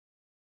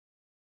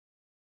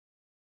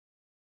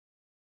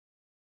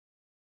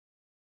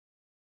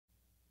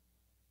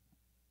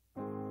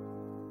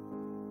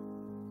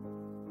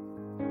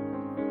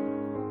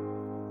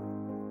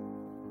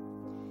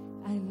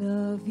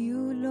love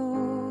you,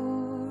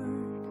 Lord.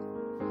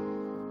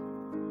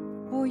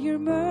 Oh, your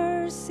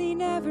mercy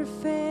never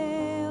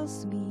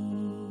fails me.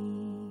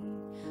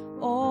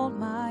 All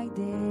my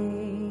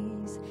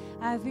days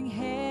I've been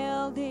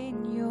held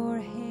in your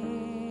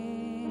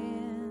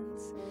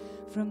hands.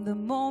 From the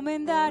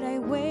moment that I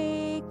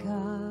wake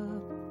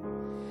up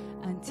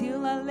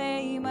until I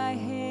lay my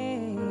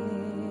head,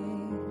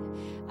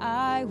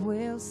 I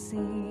will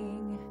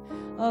sing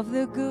of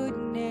the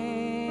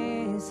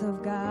goodness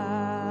of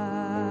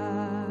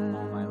God.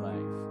 All my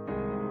life.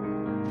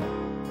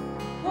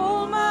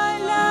 All my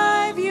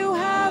life you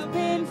have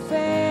been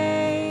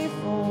faithful.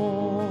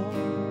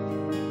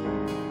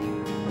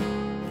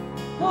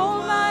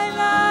 All my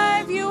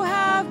life you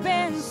have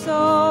been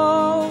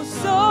so,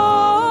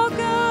 so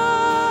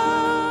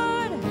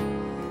good.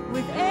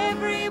 With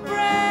every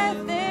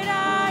breath that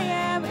I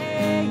am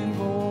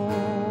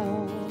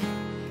able,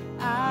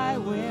 I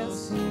will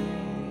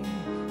sing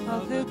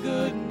of the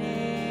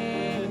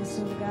goodness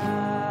of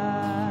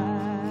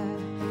God.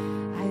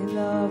 I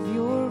love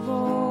your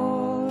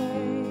voice.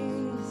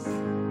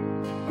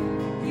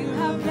 You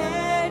have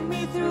led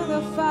me through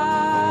the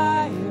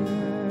fire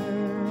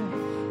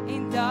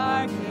in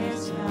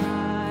darkest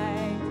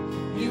night.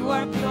 You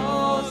are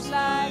close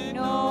like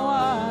no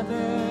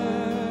other.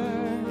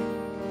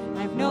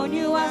 I've known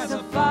you as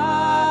a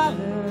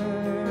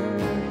father.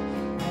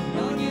 I've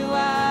known you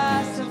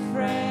as a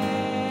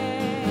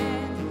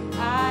friend.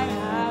 I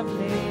have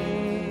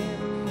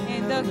lived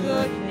in the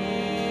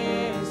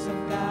goodness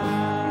of God.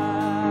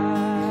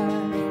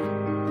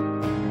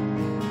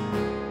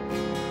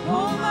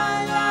 All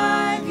my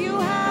life you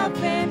have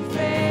been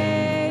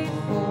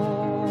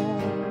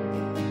faithful.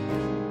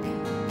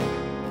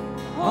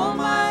 All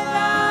my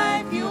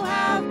life you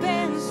have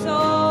been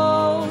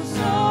so,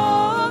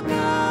 so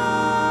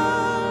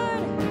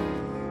good.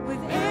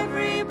 With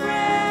every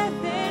breath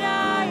that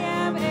I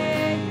am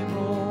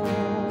able,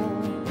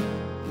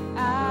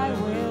 I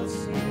will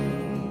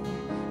sing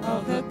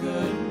of the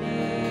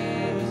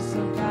goodness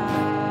of God.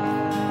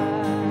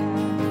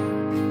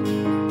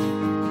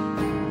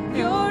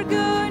 Your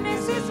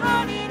goodness is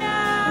running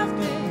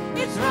after,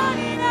 it's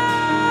running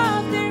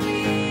after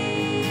me.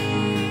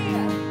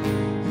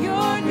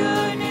 Your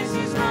goodness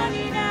is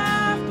running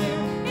after,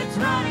 it's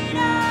running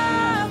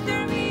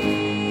after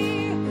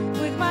me.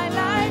 With my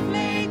life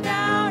laid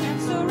down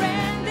and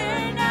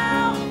surrender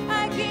now,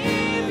 I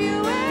give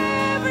you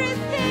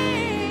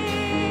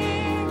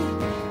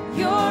everything.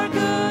 Your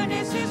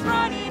goodness is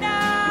running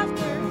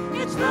after,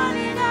 it's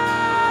running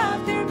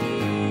after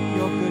me.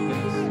 Your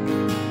goodness.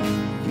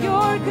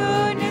 Your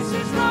goodness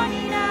is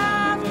running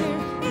after,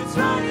 it's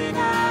running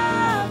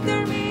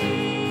after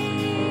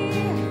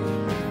me.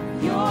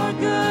 Your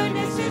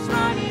goodness is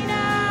running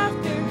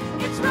after,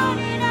 it's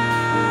running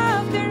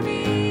after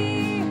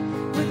me.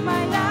 With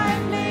my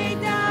life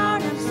laid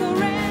down and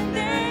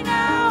surrender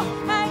now,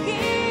 I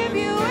give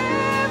you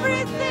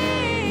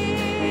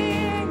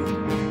everything.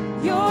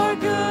 Your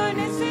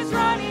goodness is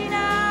running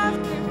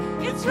after,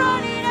 it's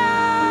running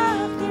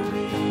after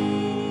me.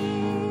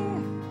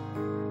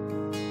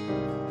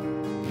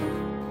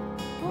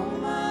 All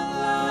my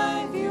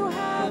life you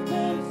have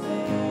been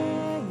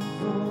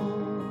faithful.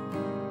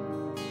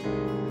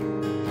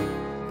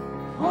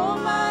 All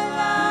my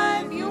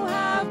life you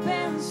have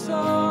been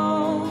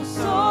so,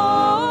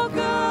 so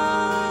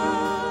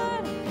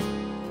good.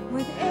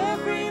 With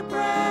every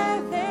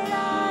breath that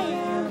I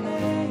am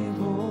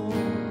able,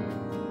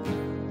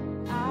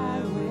 I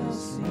will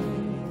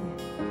sing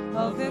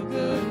of the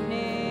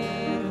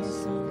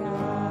goodness of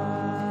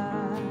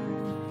God.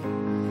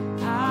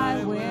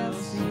 I will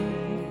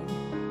sing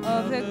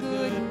of the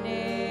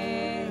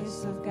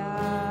goodness of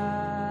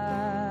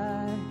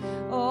God.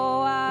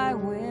 Oh, I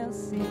will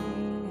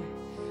sing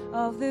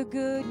of the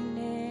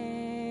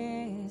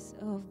goodness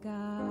of God.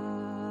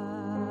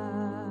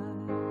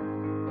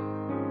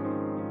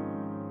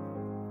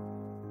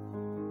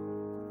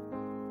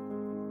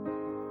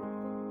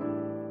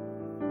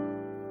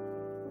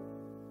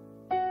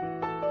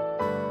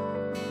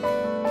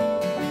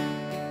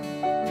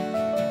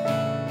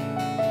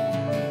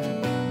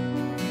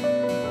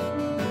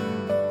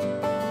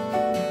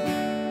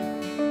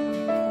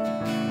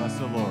 Bless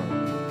the Lord.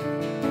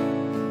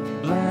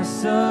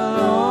 Bless the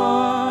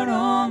Lord,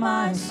 oh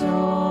my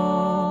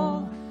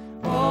soul,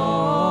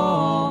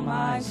 oh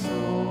my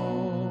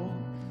soul.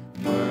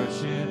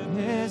 Worship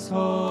his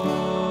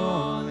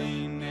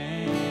holy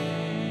name.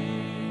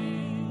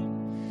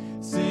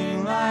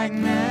 Sing like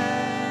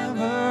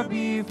never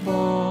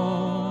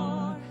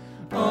before.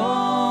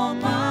 Oh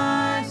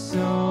my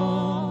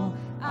soul,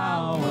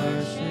 I'll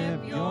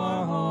worship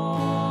your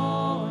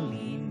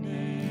holy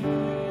name.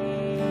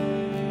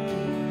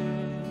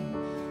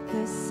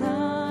 The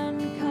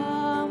sun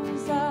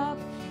comes up,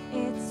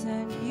 it's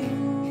a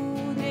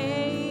new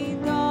day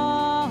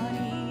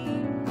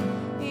dawning.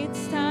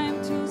 It's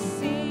time to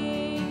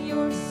sing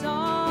your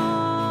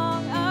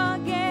song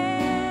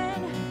again.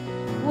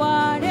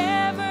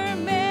 Whatever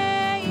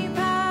may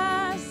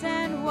pass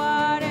and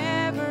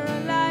whatever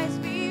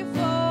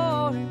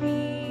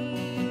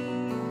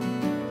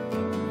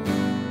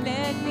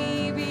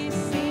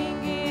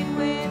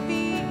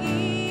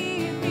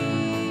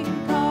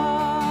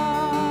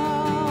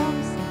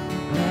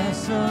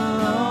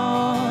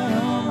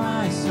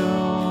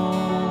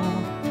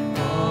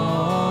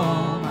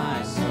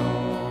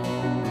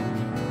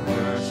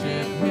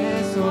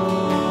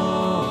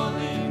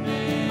holy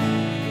name.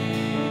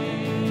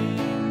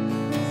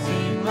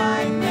 Sing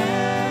like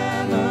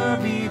never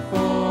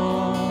before.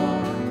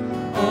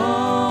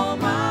 Oh,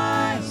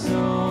 my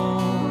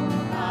soul,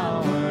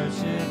 I'll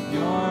worship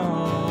your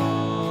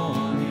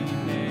holy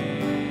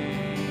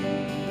name.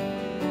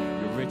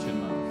 You're rich in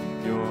love.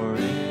 You're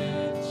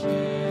rich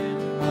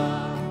in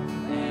love,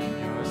 and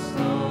you're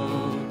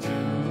slow to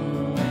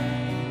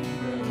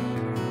anger.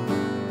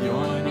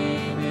 Your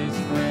name is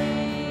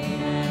great,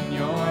 and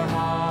your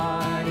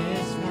heart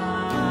is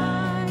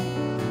kind.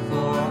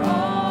 For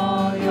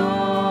all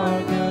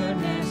your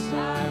goodness,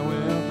 I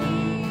will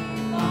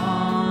keep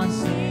on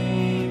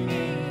singing.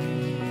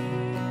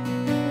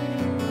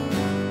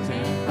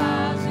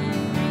 10,000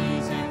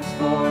 reasons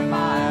for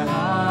my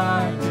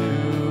heart to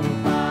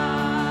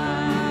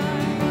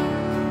find.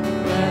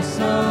 Bless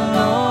the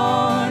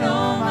Lord,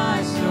 oh my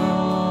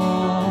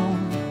soul,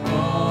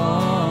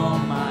 oh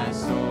my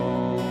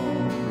soul.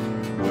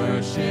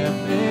 Worship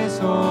His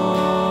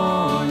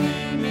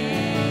holy name.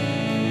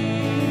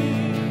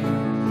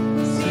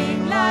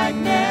 Sing like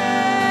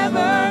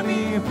never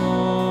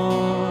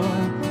before.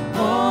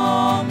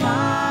 Oh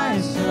my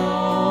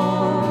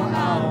soul,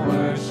 I'll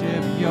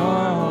worship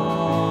your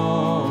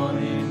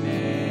holy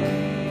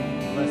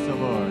name. Bless the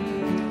Lord.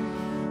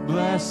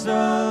 Bless the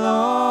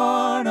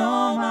Lord,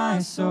 oh my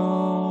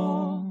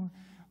soul,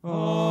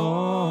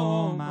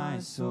 oh my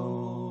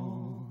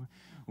soul.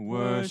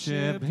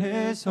 Worship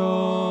His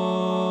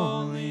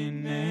holy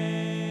name.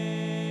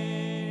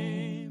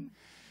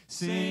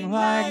 Sing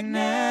like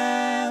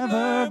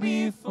never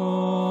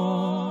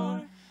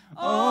before.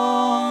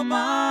 Oh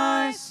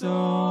my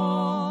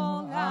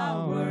soul,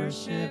 I'll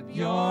worship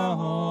your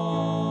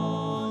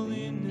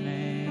holy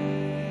name.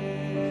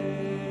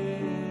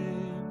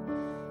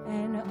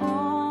 And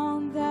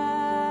on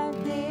that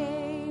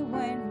day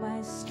when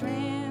my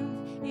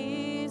strength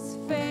is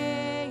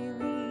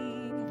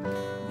failing,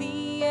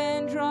 the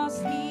end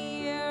draws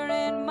near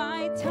and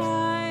my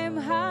time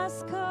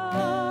has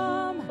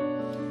come.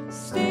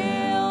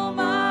 Still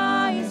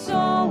my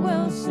soul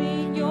will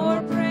sing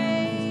your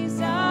praise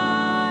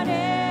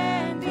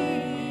unending.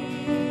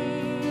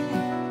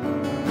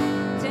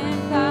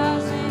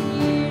 10,000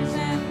 years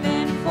and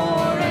then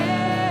forevermore.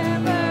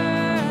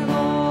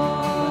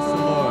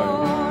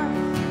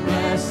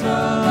 Bless the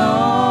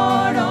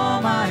Lord, oh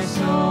my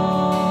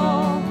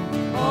soul,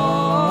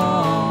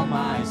 oh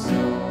my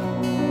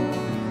soul.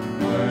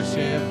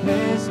 Worship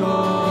His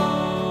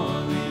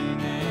holy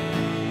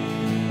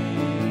name.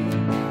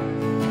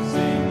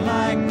 Sing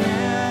like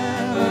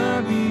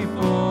never before.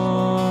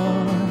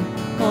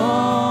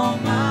 Oh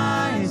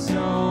my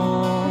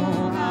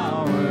soul,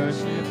 I'll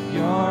worship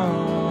your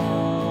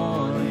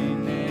holy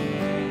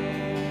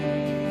name.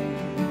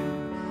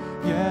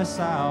 Yes,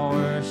 I'll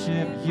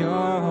worship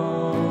your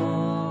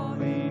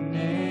holy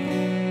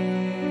name.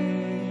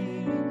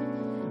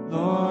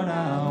 Lord,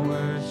 I'll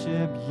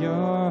worship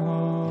your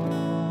holy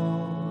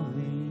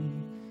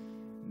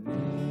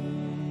name.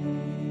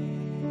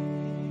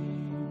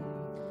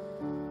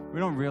 We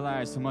don't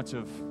realize how much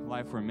of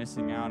life we're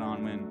missing out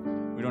on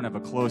when we don't have a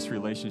close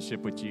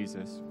relationship with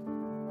Jesus.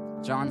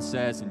 John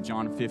says in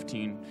John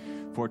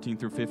 15:14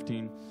 through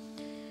 15,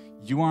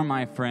 "You are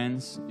my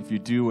friends if you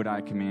do what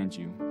I command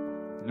you.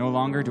 No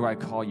longer do I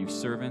call you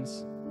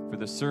servants, for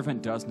the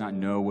servant does not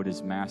know what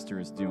his master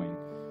is doing.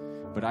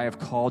 But I have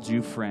called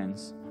you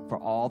friends, for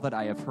all that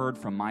I have heard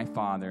from my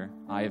Father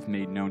I have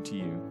made known to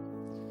you."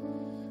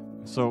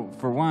 So,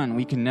 for one,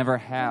 we can never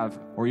have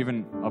or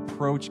even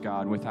approach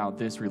God without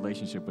this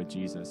relationship with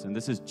Jesus. And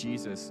this is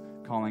Jesus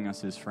calling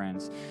us His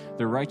friends.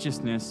 The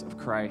righteousness of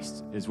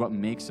Christ is what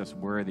makes us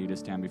worthy to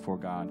stand before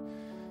God,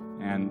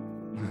 and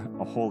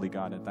a holy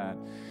God at that.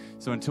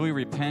 So until we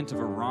repent of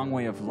a wrong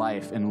way of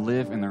life and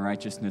live in the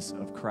righteousness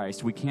of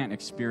Christ, we can't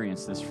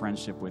experience this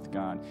friendship with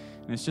God.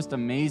 And it's just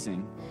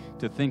amazing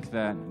to think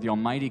that the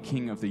Almighty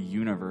King of the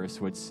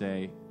universe would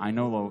say, "I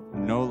no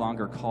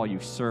longer call you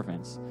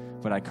servants,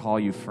 but I call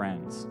you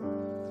friends."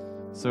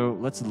 So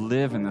let's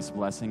live in this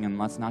blessing, and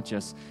let's not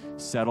just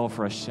settle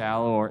for a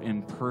shallow or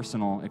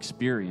impersonal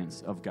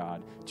experience of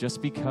God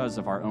just because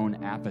of our own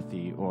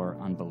apathy or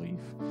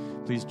unbelief.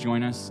 Please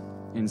join us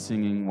in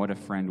singing "What a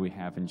Friend We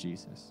Have in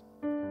Jesus."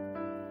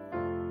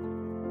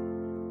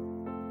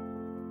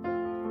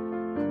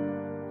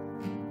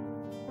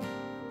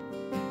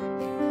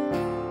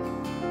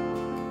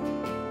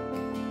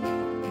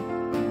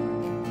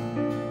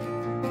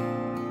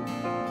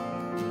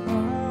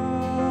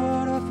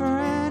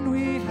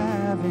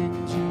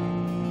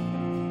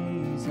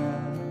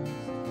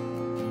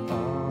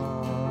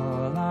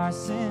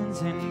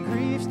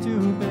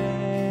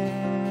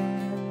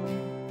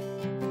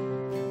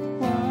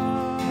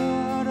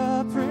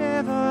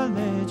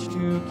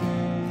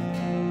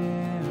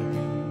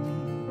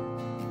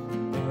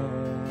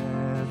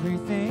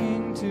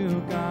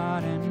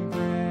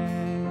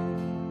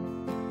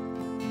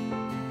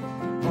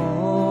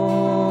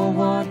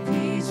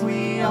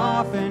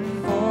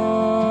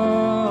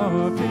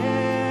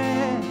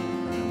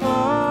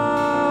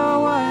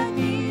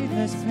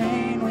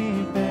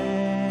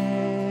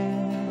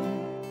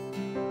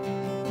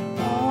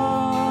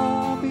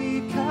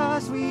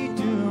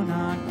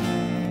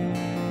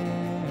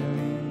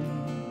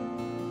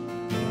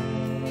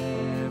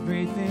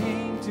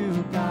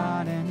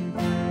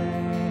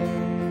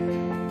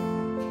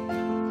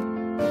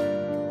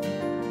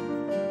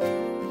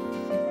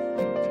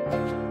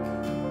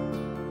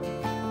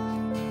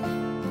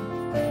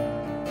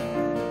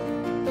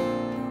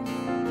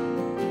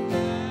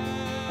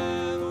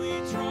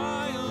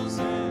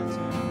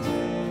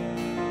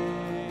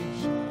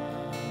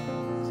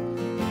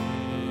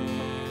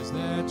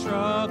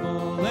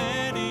 struggle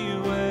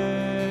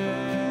anywhere.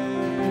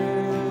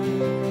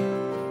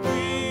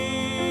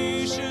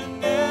 We should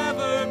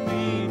never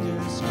be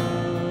discouraged.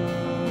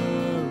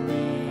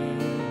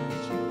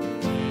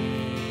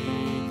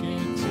 Take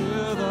it to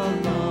the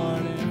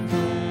Lord in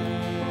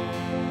prayer.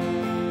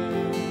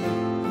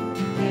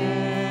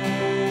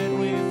 Can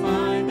we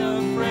find a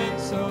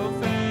friend so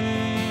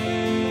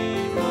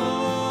faithful,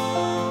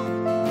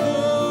 who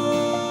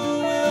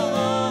will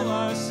all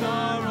our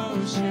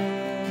sorrows share?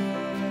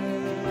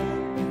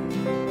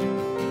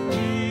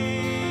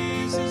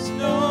 Jesus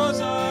knows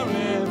our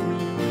every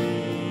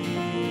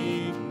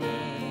weakness.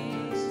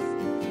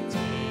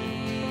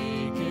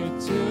 Take it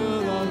to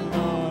the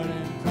Lord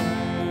in prayer.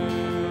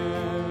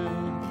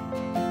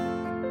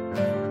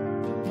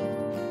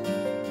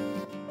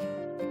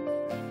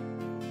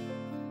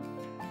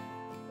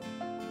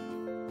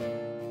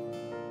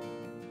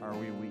 Are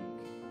we weak?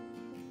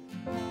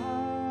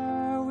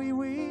 Are we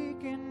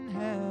weak and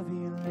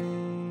heavy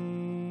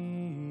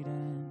laden,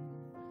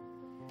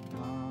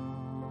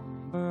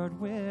 cumbered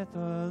with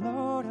a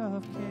load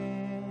of care?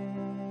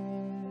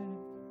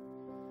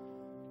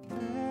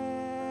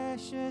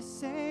 Precious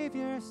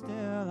Savior,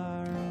 still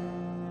our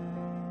refuge.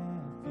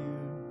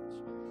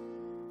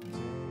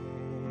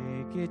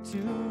 Take it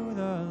to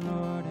the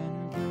Lord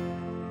in prayer.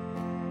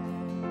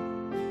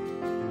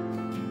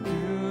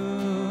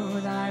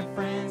 Do thy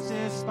friends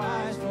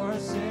despise,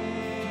 forsake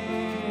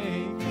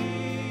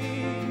thee?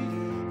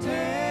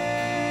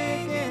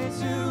 Take it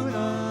to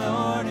the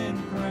Lord in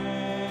prayer.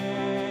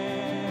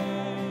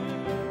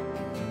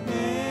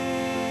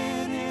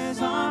 In his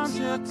arms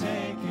he'll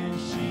take and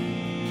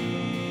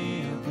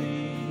shield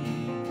thee.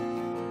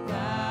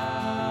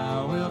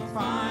 Thou wilt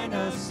find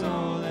a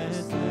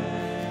solace there.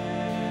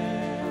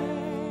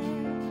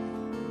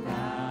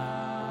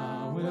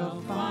 Thou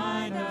wilt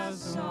find a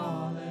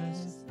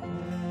solace there.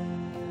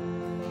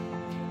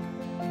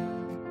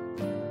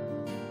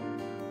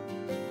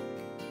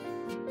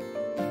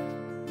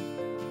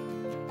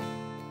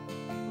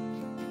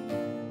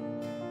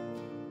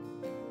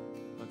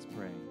 Let's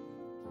pray.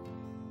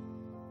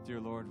 Dear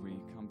Lord, we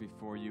come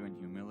before you in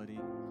humility.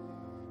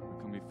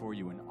 We come before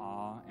you in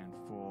awe and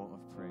full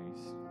of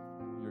praise.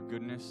 Your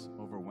goodness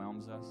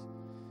overwhelms us.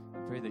 I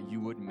pray that you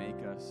would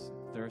make us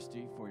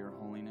thirsty for your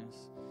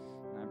holiness.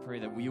 And I pray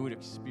that we would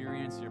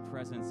experience your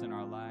presence in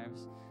our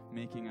lives,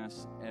 making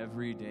us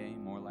every day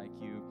more like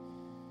you.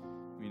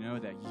 We know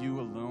that you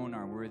alone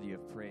are worthy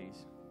of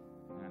praise.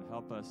 And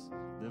help us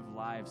live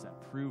lives that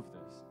prove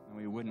this. And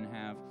we wouldn't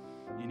have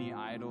any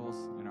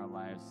idols in our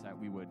lives that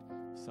we would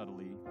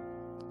subtly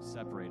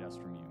separate us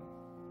from you.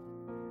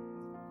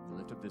 We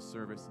lift up this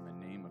service in the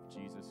name of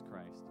Jesus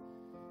Christ.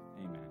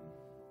 Amen.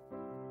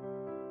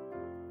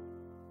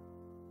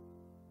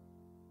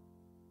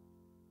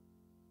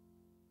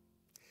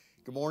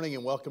 Good morning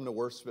and welcome to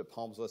worship at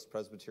Palms West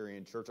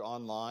Presbyterian Church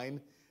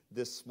online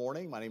this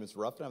morning. My name is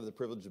Ruffin. I have the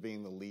privilege of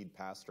being the lead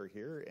pastor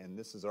here, and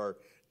this is our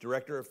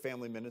Director of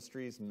Family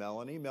Ministries,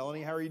 Melanie.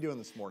 Melanie, how are you doing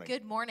this morning?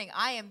 Good morning.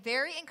 I am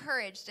very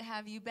encouraged to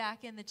have you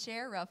back in the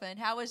chair, Ruffin.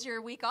 How was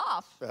your week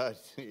off? A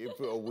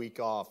week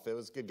off. It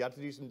was good. Got to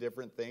do some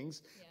different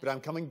things, but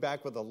I'm coming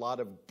back with a lot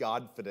of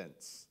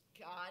Godfidence.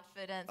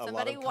 Confidence. A lot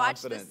Somebody of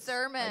watched the confidence.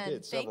 sermon. I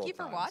did Thank several you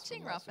for times.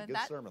 watching, It was a Ruffin. good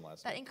That, sermon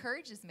last that week.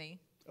 encourages me.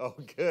 Oh,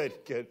 good,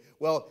 good.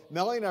 Well,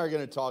 Melanie and I are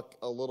going to talk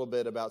a little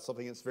bit about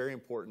something that's very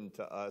important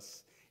to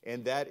us,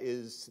 and that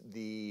is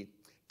the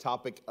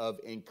topic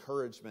of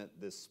encouragement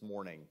this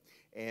morning.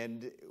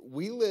 And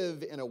we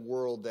live in a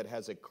world that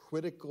has a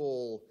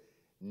critical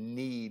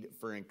need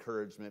for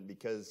encouragement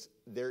because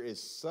there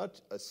is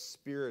such a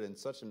spirit and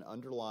such an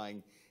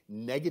underlying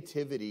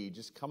negativity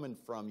just coming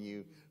from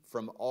you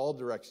from all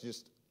directions,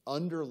 just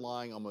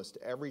underlying almost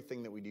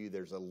everything that we do.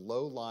 There's a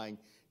low-lying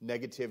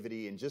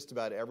negativity in just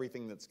about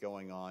everything that's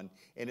going on.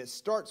 And it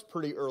starts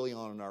pretty early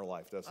on in our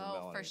life, doesn't it,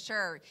 Melanie? Oh, for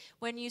sure.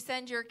 When you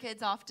send your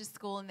kids off to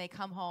school and they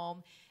come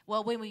home,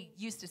 well, when we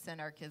used to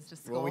send our kids to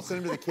school. When we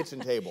send them to the kitchen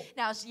table.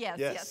 Now,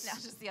 yes, now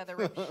just the other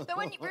room. But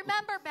when you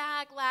remember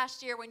back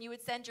last year when you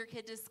would send your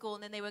kid to school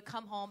and then they would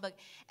come home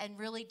and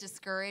really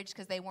discouraged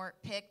because they weren't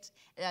picked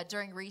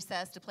during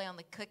recess to play on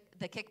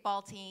the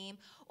kickball team,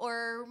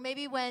 or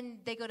maybe when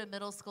they go to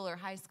middle school or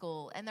high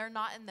school and they're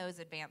not in those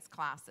advanced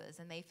classes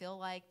and they feel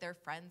like their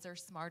friends are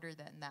smarter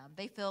than them.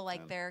 They feel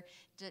like they're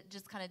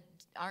just kind of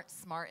aren't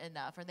smart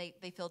enough, or they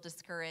feel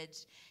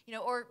discouraged.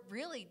 Or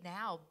really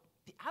now,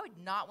 I would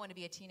not want to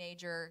be a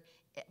teenager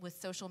with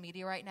social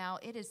media right now.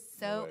 It is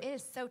so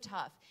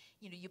tough.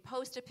 You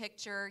post a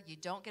picture, you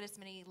don't get as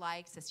many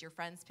likes as your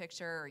friend's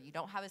picture, or you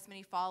don't have as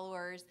many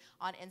followers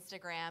on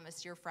Instagram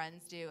as your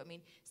friends do. I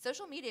mean,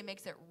 social media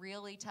makes it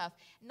really tough.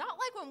 Not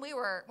like when we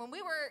were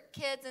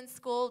kids in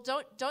school.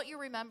 Don't you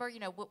remember? You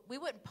know, we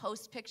wouldn't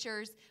post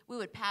pictures. We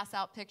would pass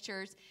out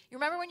pictures. You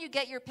remember when you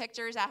get your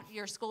pictures after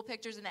your school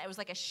pictures, and it was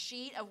like a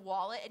sheet of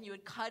wallet, and you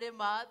would cut them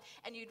up,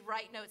 and you'd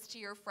write notes to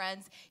your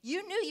friends.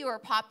 You knew you were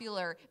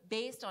popular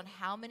based on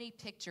how many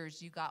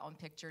pictures you got on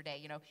picture day.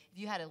 You know, if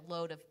you had a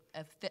load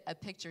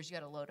of pictures, you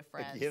had a load of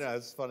friends. You know,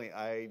 it's funny.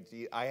 I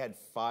had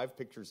 5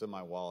 pictures in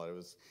my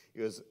wallet.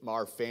 It was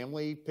our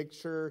family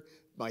picture,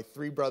 my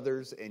 3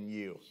 brothers, and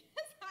you.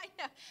 I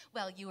know.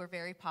 Well, you were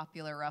very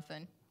popular,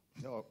 Ruffin.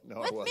 No,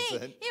 with it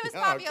wasn't. Me. He was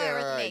popular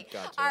with me.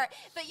 Gotcha. All right.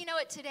 But you know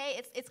what?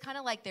 Today, it's kind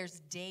of like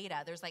there's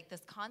data. There's like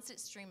this constant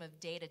stream of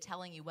data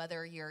telling you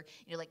whether you're,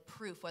 like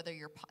proof, whether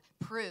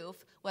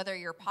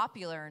you're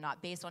popular or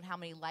not based on how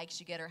many likes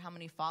you get or how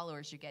many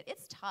followers you get.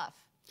 It's tough.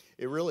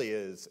 It really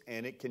is,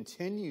 and it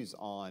continues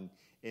on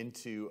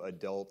into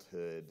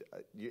adulthood.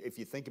 If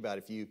you think about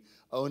it, if you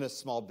own a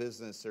small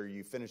business or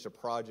you finish a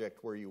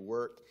project where you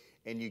work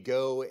and you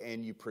go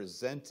and you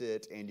present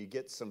it and you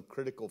get some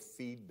critical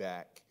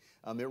feedback,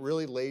 it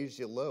really lays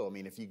you low. I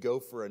mean, if you go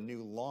for a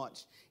new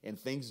launch and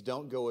things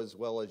don't go as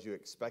well as you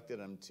expected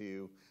them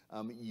to,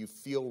 you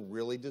feel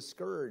really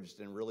discouraged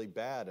and really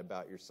bad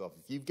about yourself.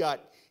 If you've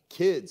got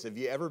kids, have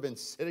you ever been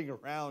sitting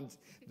around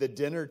the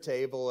dinner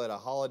table at a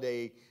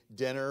holiday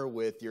dinner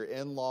with your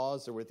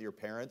in-laws or with your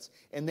parents,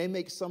 and they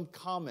make some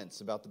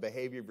comments about the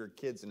behavior of your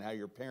kids and how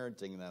you're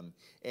parenting them,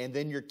 and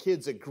then your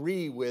kids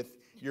agree with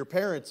your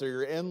parents or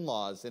your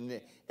in-laws, and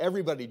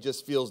everybody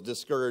just feels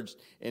discouraged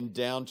and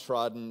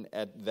downtrodden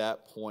at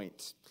that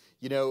point.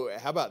 You know,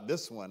 how about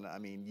this one? I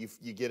mean,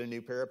 you get a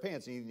new pair of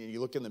pants, and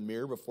you look in the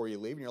mirror before you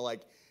leave, and you're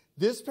like,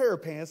 this pair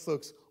of pants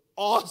looks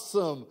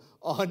awesome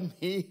on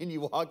me, and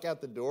you walk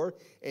out the door,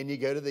 and you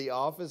go to the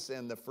office,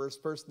 and the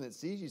first person that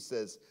sees you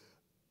says,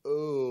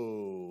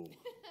 oh,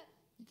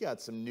 you got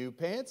some new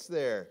pants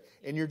there.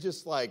 And you're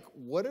just like,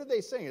 what are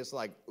they saying? It's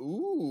like,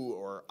 ooh,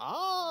 or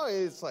ah.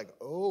 It's like,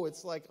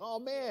 oh,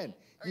 man.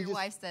 Or your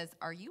wife says,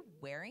 are you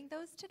wearing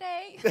those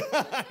today?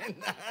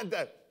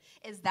 No.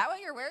 Is that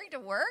what you're wearing to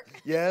work?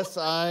 Yes,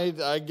 I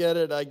get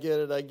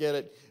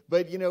it.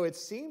 But, you know, it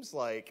seems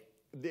like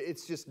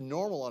it's just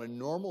normal. On a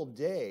normal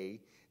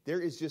day, there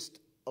is just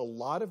a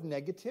lot of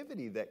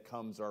negativity that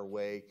comes our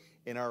way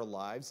in our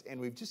lives, and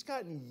we've just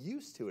gotten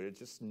used to it. It's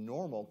just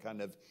normal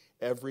kind of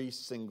every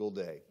single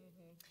day.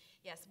 Mm-hmm.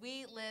 Yes,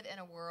 we live in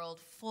a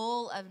world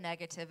full of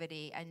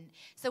negativity, and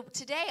so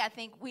today I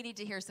think we need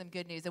to hear some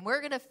good news, and we're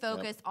going to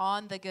focus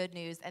on the good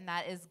news, and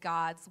that is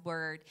God's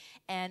word,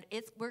 and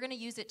we're going to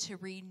use it to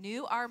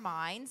renew our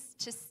minds,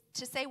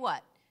 to say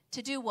what?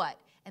 To do what?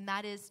 And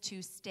that is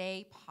to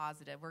stay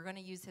positive. We're going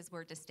to use his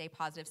word to stay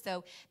positive.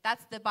 So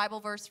that's the Bible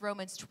verse,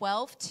 Romans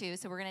 12:2.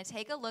 So we're going to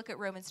take a look at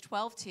Romans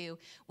 12:2,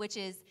 which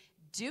is,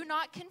 do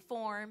not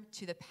conform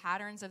to the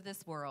patterns of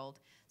this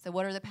world. So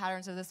what are the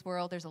patterns of this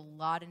world? There's a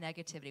lot of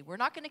negativity. We're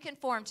not going to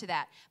conform to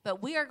that,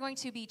 but we are going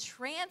to be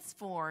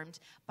transformed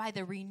by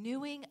the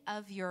renewing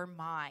of your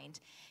mind.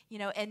 You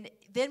know, and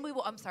then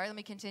let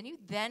me continue.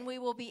 Then we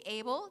will be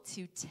able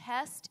to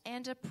test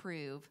and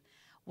approve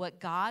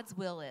what God's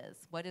will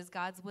is. What is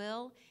God's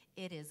will?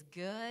 It is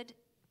good,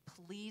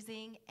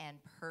 pleasing, and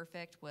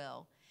perfect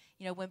will.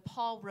 You know, when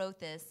Paul wrote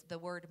this, the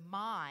word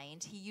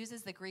mind, he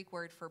uses the Greek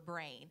word for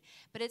brain.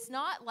 But it's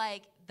not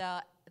like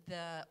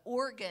the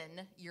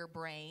organ, your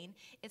brain.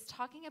 It's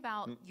talking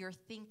about your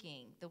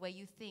thinking, the way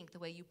you think, the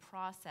way you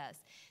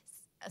process.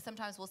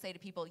 Sometimes we'll say to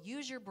people,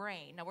 use your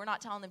brain. Now, we're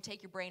not telling them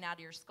take your brain out of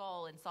your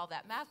skull and solve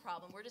that math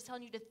problem. We're just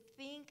telling you to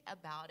think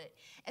about it.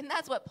 And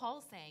that's what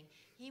Paul's saying.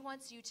 He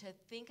wants you to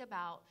think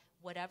about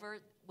whatever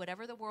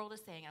the world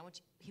is saying.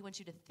 He wants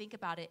you to think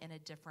about it in a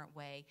different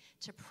way,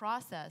 to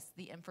process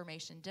the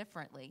information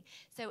differently.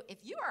 So if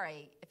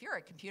you're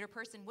a computer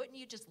person, wouldn't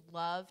you just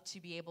love to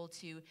be able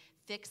to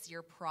fix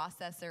your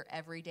processor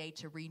every day,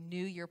 to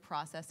renew your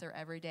processor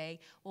every day?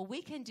 Well,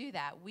 we can do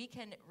that. We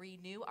can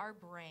renew our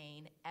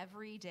brain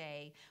every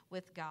day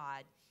with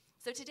God.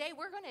 So today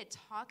we're going to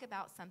talk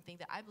about something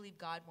that I believe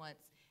God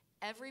wants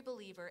every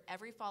believer,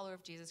 every follower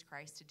of Jesus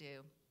Christ to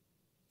do.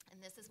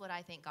 And this is what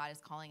I think God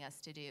is calling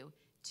us to do,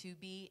 to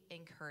be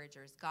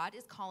encouragers. God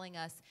is calling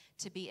us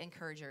to be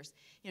encouragers.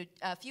 You know,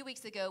 a few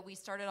weeks ago, we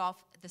started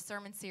off the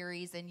sermon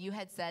series, and you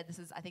had said, this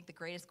is, I think, the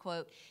greatest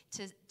quote,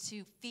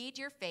 to feed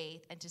your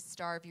faith and to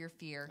starve your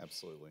fear.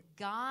 Absolutely.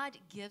 God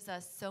gives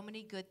us so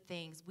many good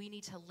things. We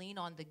need to lean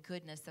on the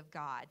goodness of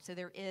God. So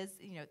there is,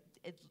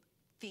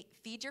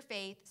 feed your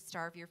faith,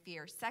 starve your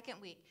fear. Second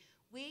week,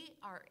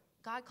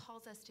 God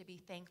calls us to be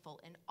thankful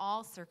in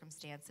all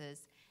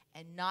circumstances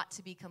and not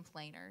to be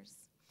complainers.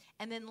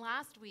 And then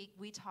last week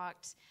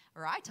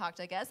I talked,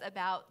 I guess,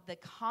 about the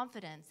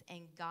confidence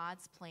in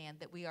God's plan,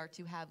 that we are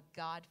to have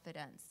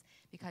Godfidence,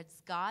 because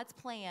God's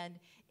plan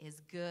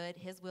is good.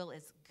 His will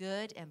is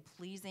good and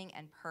pleasing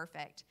and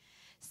perfect.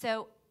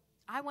 So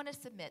I want to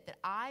submit that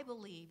I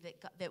believe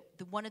that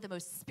one of the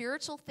most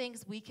spiritual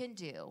things we can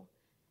do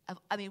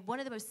one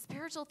of the most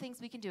spiritual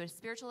things we can do, a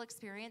spiritual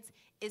experience,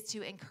 is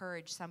to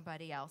encourage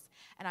somebody else.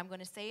 And I'm going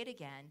to say it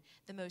again.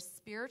 The most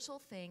spiritual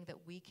thing that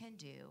we can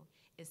do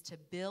is to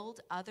build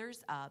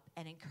others up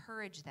and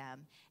encourage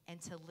them and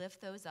to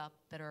lift those up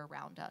that are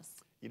around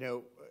us. You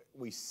know,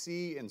 we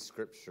see in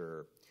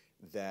Scripture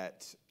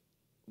that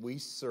we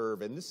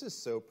serve, and this is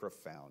so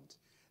profound,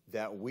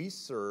 that we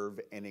serve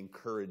an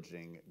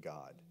encouraging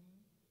God.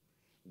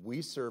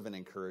 We serve an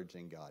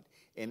encouraging God.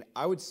 And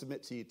I would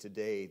submit to you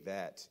today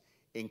that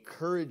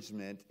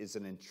encouragement is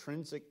an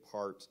intrinsic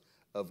part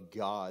of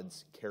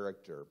God's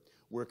character.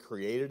 We're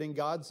created in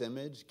God's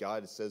image.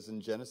 God says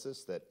in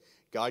Genesis that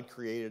God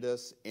created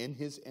us in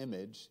his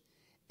image,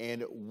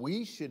 and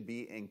we should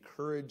be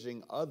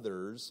encouraging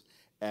others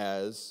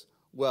as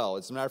well.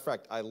 As a matter of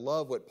fact, I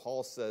love what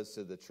Paul says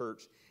to the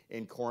church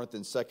in Corinth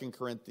in 2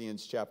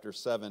 Corinthians chapter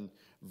 7,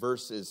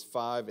 verses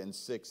 5 and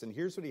 6. And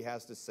here's what he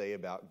has to say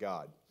about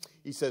God.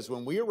 He says,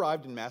 when we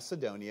arrived in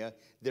Macedonia,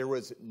 there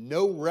was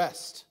no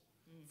rest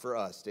for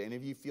us. Do any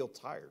of you feel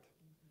tired?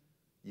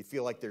 You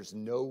feel like there's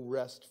no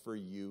rest for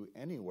you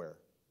anywhere.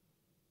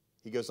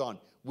 He goes on,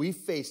 we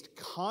faced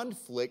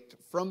conflict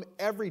from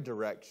every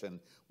direction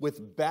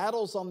with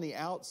battles on the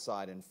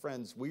outside. And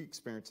friends, we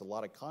experience a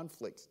lot of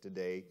conflicts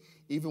today,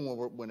 even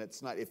when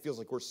it's not, it feels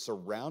like we're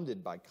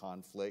surrounded by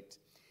conflict.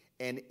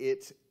 And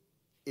it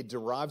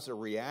derives a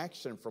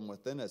reaction from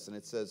within us. And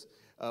it says,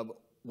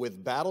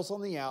 with battles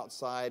on the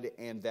outside,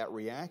 and that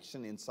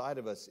reaction inside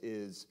of us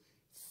is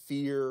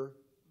fear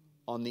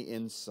on the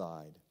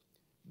inside.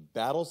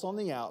 Battles on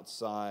the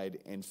outside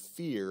and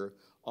fear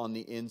on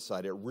the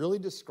inside. It really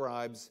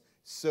describes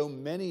so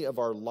many of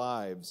our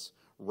lives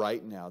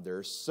right now. There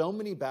are so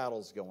many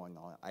battles going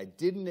on. I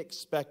didn't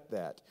expect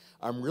that.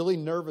 I'm really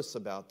nervous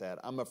about that.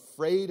 I'm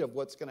afraid of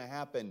what's going to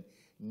happen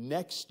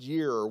next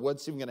year or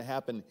what's even going to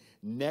happen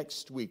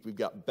next week. We've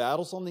got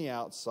battles on the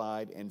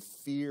outside and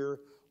fear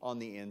on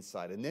the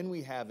inside. And then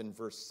we have in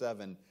verse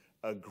 7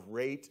 a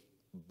great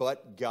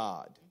but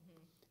God.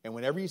 And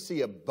whenever you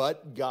see a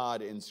but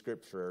God in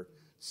Scripture,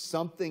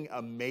 something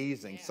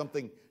amazing,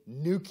 something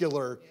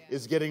nuclear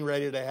is getting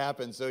ready to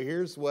happen. So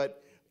here's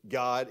what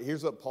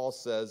Paul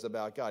says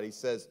about God. He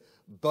says,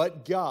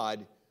 but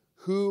God,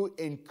 who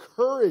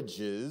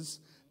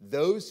encourages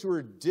those who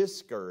are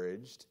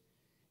discouraged,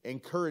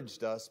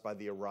 encouraged us by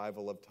the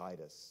arrival of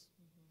Titus.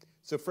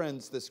 So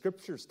friends, the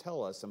Scriptures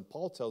tell us, and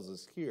Paul tells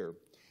us here,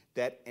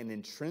 that an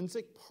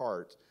intrinsic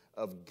part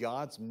of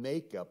God's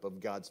makeup, of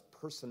God's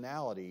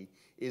personality,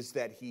 is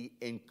that he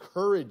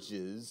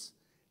encourages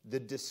the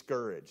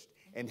discouraged.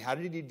 And how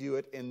did he do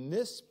it in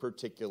this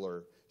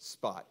particular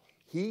spot?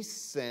 He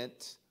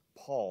sent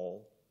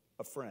Paul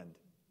a friend.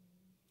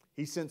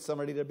 He sent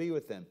somebody to be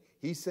with him.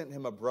 He sent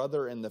him a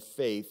brother in the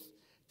faith,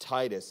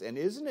 Titus. And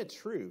isn't it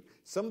true?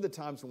 Some of the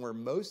times when we're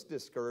most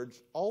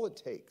discouraged, all it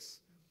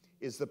takes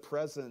is the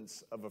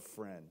presence of a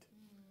friend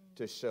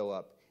to show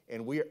up.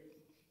 And we are...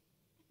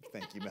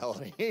 Thank you,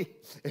 Melanie.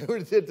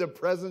 The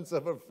presence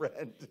of a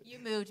friend. You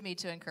moved me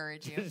to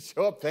encourage you.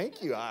 Show up.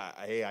 Thank you.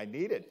 I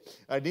need it.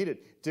 I need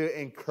it to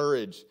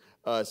encourage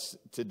us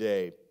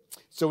today.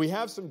 So we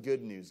have some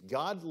good news.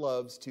 God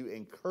loves to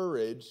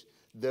encourage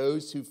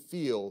those who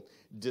feel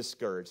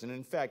discouraged. And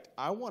in fact,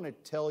 I want to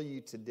tell you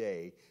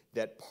today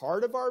that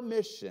part of our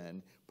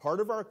mission,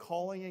 part of our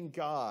calling in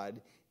God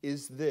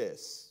is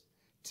this: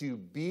 to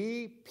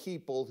be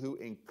people who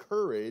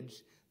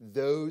encourage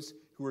those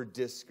who are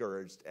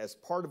discouraged. As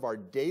part of our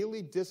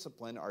daily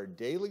discipline, our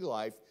daily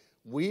life,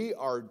 we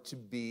are to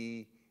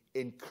be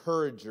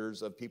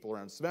encouragers of people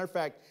around us. As a matter of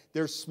fact,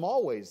 there's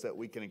small ways that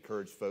we can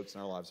encourage folks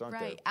in our lives, aren't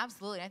there? Right,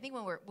 absolutely. I think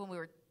when we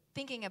were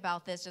thinking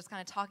about this, just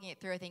kind of talking it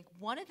through, I think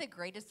one of the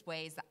greatest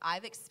ways that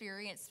I've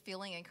experienced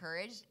feeling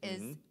encouraged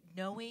is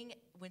knowing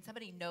when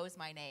somebody knows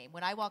my name,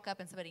 when I walk up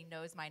and somebody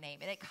knows my name.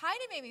 And it kind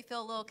of made me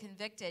feel a little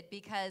convicted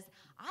because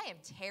I am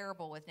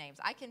terrible with names.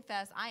 I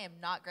confess I am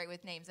not great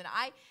with names. And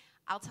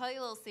I'll tell you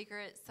a little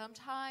secret.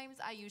 Sometimes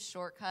I use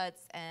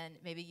shortcuts and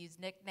maybe use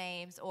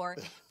nicknames. Or,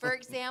 for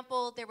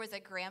example, there was a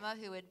grandma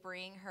who would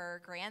bring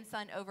her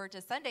grandson over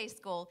to Sunday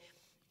school.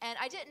 And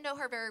I didn't know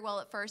her very well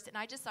at first, and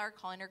I just started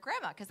calling her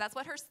Grandma because that's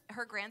what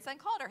her grandson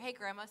called her. Hey,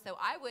 Grandma. So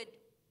I would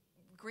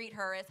greet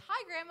her as,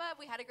 hi, Grandma.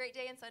 We had a great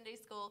day in Sunday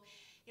school.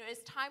 You know, as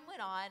time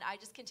went on, I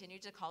just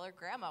continued to call her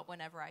Grandma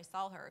whenever I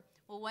saw her.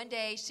 Well, one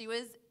day she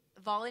was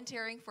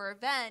volunteering for an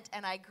event,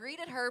 and I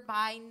greeted her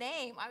by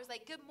name. I was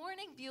like, good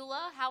morning,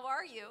 Beulah. How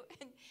are you?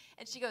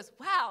 And she goes,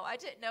 wow, I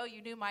didn't know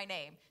you knew my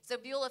name. So,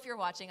 Beulah, if you're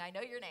watching, I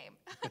know your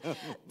name.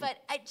 But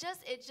it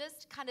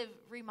just kind of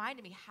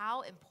reminded me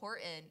how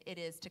important it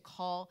is to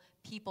call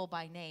people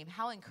by name,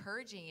 how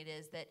encouraging it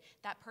is that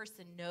that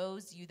person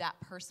knows you that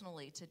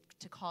personally,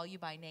 to call you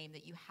by name,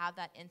 that you have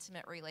that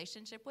intimate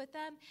relationship with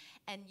them,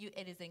 and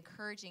it is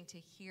encouraging to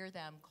hear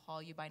them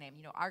call you by name.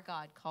 You know, our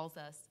God calls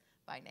us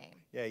by name.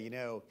 Yeah, you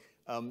know,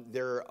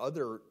 there are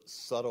other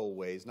subtle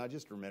ways, not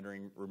just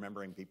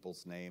remembering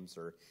people's names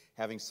or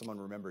having someone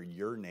remember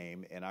your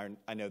name. And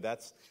I know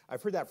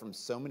I've heard that from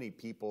so many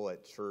people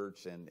at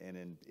church and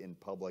in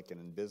public and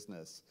in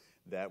business,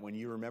 that when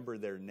you remember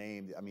their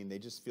name, I mean, they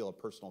just feel a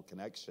personal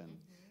connection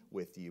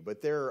with you.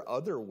 But there are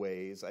other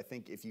ways, I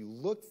think, if you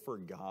look for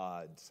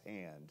God's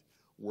hand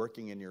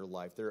working in your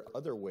life, there are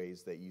other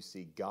ways that you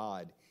see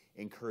God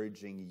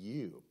encouraging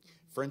you.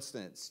 For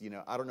instance,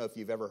 I don't know if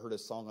you've ever heard a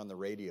song on the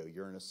radio.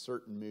 You're in a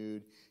certain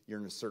mood, you're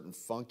in a certain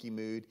funky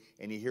mood,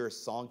 and you hear a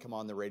song come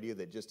on the radio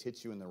that just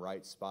hits you in the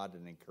right spot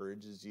and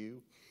encourages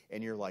you.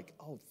 And you're like,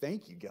 oh,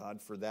 thank you,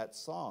 God, for that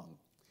song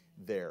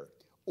there.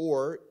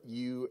 Or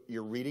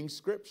you're reading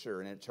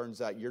Scripture, and it turns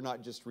out you're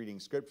not just reading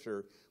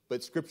Scripture,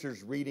 but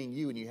Scripture's reading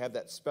you, and you have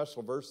that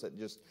special verse that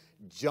just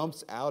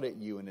jumps out at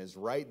you and is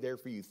right there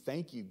for you.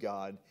 Thank you,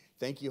 God.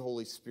 Thank you,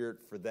 Holy Spirit,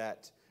 for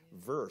that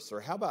verse. Or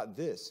how about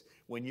this?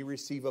 When you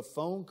receive a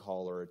phone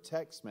call or a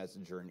text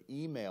message or an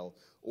email,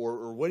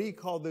 or what do you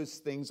call those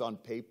things on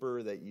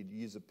paper that you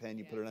use a pen,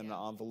 you put it in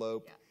an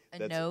envelope?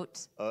 A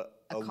note, a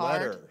card.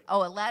 letter.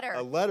 Oh, a letter.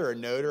 A letter, a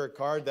note, or a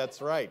card,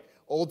 that's right.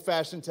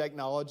 Old-fashioned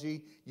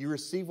technology. You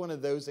receive one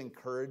of those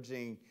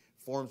encouraging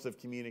forms of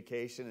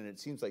communication, and it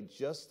seems like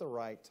just the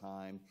right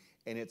time,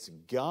 and it's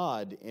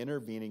God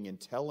intervening and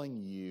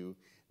telling you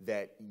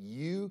that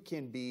you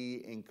can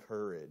be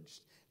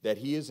encouraged, that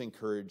He is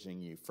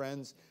encouraging you.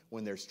 Friends,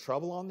 when there's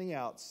trouble on the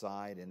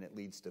outside and it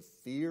leads to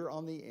fear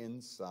on the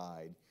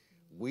inside,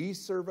 we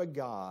serve a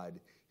God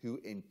who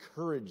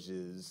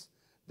encourages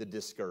the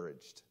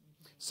discouraged.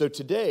 So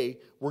today,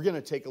 we're going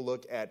to take a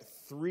look at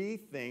 3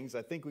 things,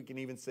 I think we can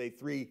even say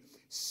 3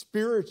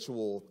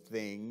 spiritual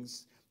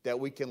things that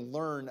we can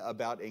learn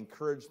about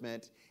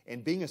encouragement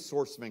and being a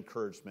source of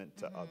encouragement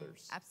to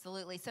others.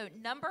 Absolutely. So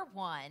number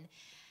 1,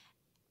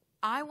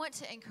 I want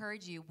to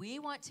encourage you, we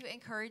want to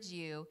encourage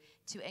you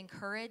to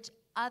encourage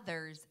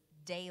others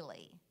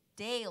daily.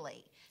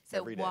 Daily.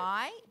 So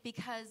why?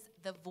 Because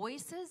the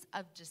voices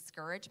of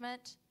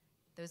discouragement,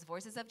 those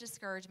voices of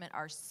discouragement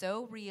are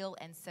so real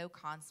and so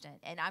constant.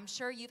 And I'm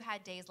sure you've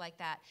had days like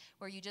that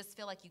where you just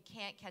feel like you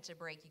can't catch a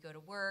break. You go to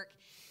work,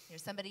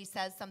 somebody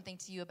says something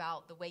to you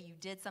about the way you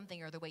did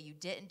something or the way you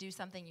didn't do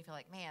something. You feel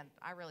like, man,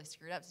 I really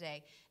screwed up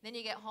today. Then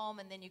you get home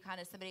and then you kind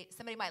of,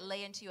 somebody might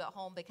lay into you at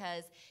home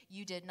because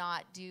you did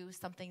not do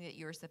something that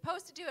you were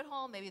supposed to do at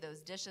home. Maybe those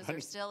dishes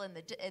are still in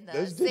the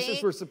those sink.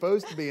 Dishes were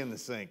supposed to be in the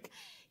sink.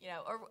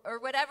 Or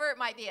whatever it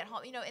might be at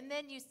home, and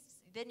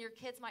then your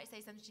kids might say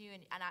something to you,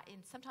 and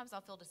sometimes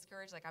I'll feel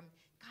discouraged, like I'm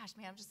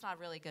just not a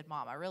really good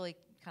mom. I really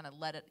kind of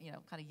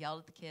kind of yelled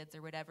at the kids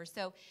or whatever.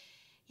 So,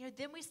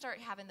 then we start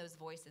having those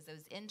voices,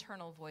 those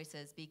internal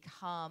voices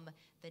become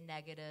the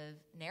negative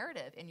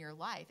narrative in your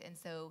life. And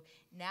so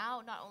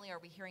now not only are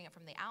we hearing it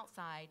from the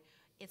outside,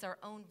 it's our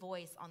own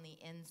voice on the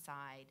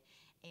inside.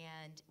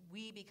 And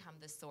we become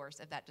the source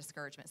of that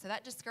discouragement. So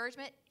that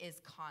discouragement is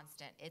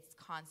constant. It's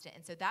constant.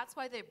 And so that's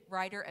why the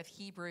writer of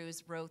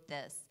Hebrews wrote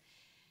this.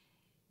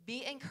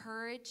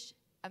 Encourage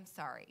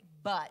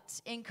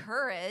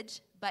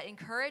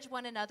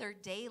one another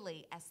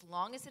daily as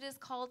long as it is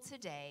called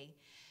today,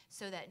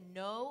 so that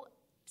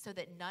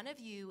none of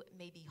you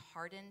may be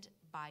hardened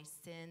by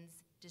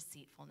sin's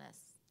deceitfulness.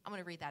 I'm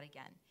going to read that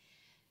again.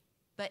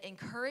 But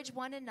encourage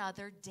one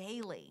another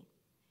daily,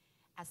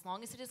 as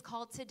long as it is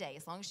called today,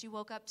 as long as you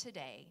woke up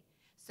today,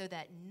 so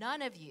that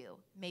none of you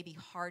may be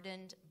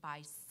hardened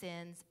by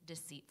sin's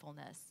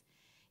deceitfulness.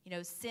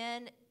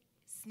 Sin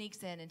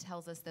sneaks in and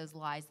tells us those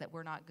lies that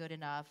we're not good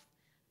enough,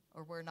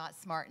 or we're not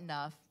smart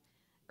enough,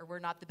 or we're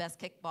not the best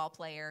kickball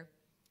player.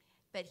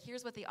 But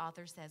here's what the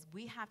author says.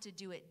 We have to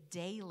do it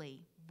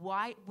daily.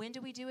 Why? When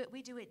do we do it?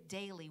 We do it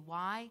daily.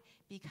 Why?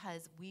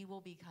 Because we will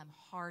become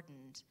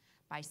hardened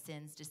by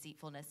sin's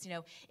deceitfulness.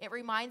 It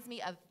reminds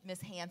me of Miss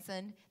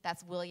Hanson.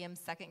 That's William's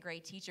 2nd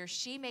grade teacher.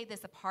 She made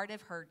this a part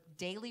of her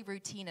daily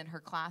routine in her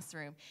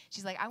classroom.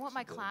 She's like, I want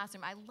my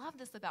classroom. I love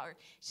this about her.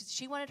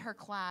 She wanted her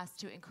class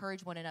to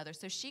encourage one another.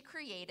 So she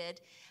created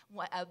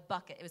a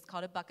bucket. It was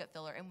called a bucket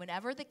filler. And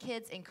whenever the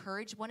kids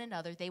encouraged one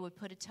another, they would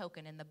put a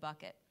token in the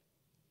bucket.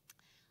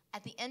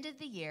 At the end of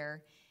the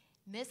year,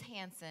 Miss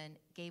Hanson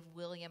gave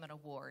William an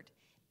award.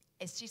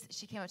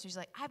 She came up to me, she's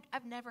like,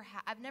 I've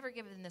never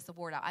given this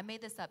award out. I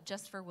made this up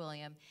just for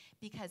William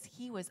because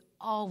he was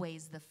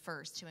always the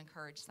first to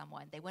encourage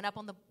someone. They went up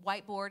on the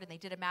whiteboard and they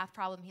did a math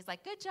problem. He's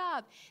like, good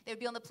job. They would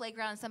be on the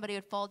playground and somebody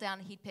would fall down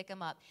and he'd pick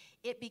him up.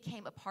 It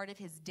became a part of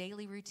his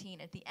daily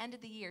routine. At the end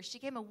of the year, she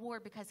gave him an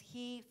award because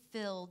he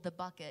filled the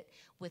bucket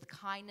with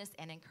kindness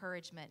and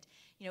encouragement.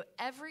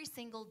 Every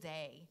single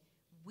day,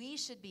 we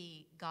should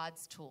be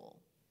God's tool.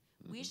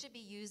 We should be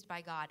used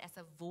by God as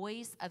a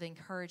voice of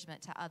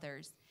encouragement to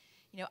others.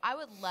 I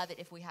would love it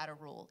if we had a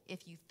rule.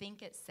 If you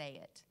think it, say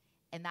it.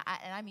 And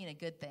I mean a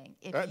good thing.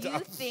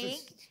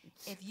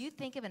 If you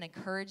think of an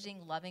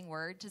encouraging, loving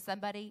word to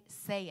somebody,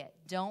 say it.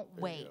 Don't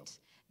wait.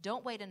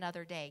 Don't wait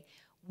another day.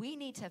 We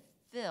need to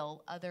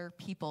fill other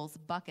people's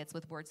buckets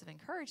with words of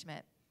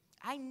encouragement.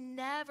 I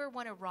never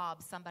want to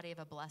rob somebody of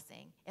a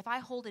blessing. If I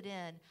hold it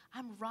in,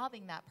 I'm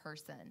robbing that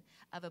person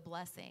of a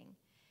blessing.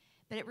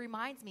 But it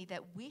reminds me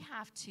that we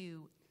have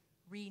to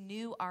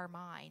renew our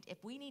mind.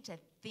 If we need to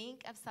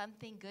think of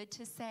something good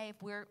to say,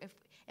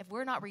 if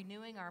we're not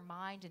renewing our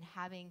mind and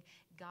having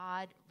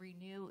God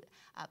renew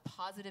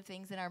positive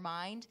things in our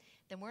mind,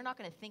 then we're not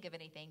going to think of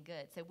anything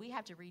good. So we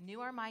have to renew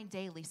our mind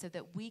daily so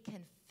that we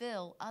can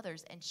fill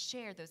others and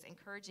share those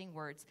encouraging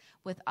words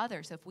with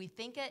others. So if we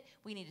think it,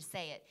 we need to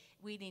say it.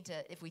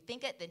 If we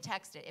think it, then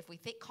text it. If we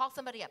call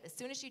somebody up. As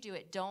soon as you do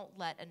it, don't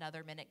let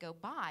another minute go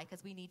by,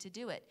 because we need to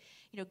do it.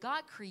 You know,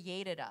 God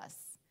created us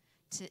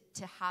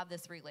to have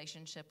this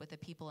relationship with the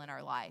people in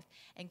our life.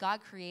 And God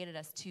created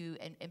us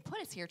and put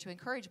us here to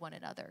encourage one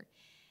another.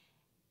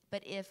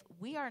 But if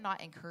we are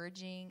not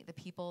encouraging the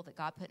people that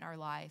God put in our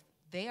life,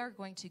 they are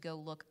going to go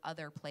look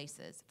other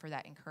places for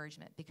that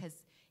encouragement,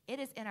 because it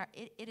is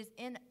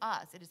in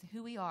us, it is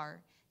who we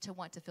are to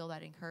want to feel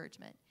that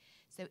encouragement.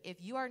 So if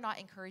you are not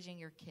encouraging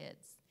your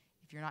kids,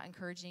 if you're not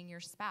encouraging your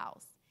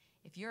spouse,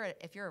 if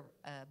you're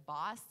a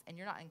boss and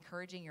you're not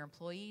encouraging your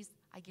employees,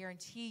 I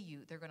guarantee you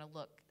they're going to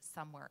look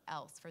somewhere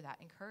else for that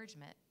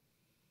encouragement.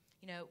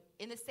 You know,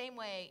 in the same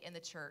way in the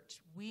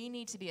church, we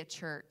need to be a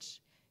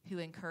church who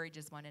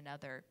encourages one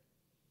another.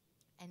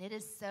 And it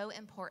is so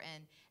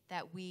important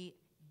that we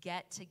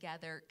get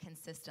together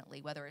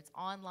consistently, whether it's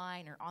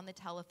online or on the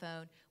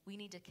telephone. We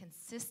need to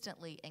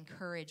consistently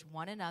encourage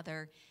one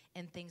another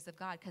in things of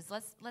God. Because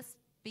let's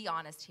be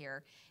honest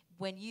here.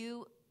 When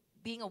you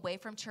being away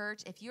from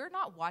church, if you're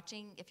not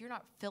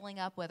filling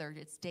up, whether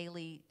it's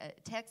daily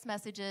text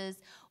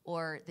messages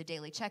or the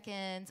daily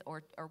check-ins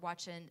or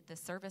watching the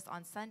service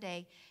on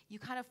Sunday, you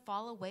kind of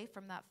fall away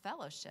from that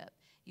fellowship.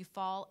 You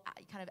fall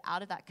kind of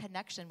out of that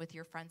connection with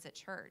your friends at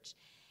church.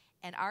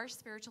 And our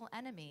spiritual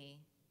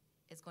enemy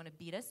is going to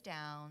beat us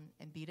down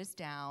and beat us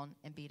down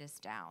and beat us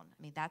down.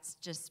 I mean, that's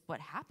just what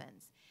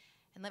happens.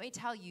 And let me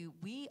tell you,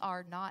 we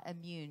are not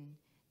immune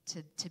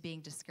to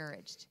being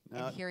discouraged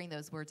and hearing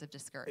those words of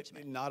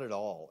discouragement. Not at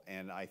all.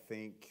 And I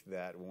think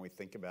that when we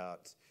think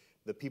about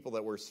the people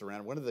that we're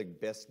surrounded, one of the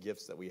best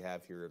gifts that we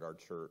have here at our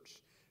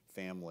church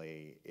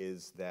family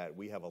is that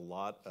we have a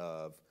lot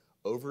of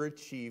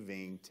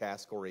overachieving,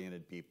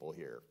 task-oriented people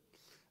here.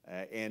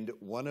 And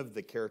one of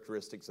the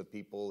characteristics of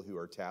people who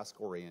are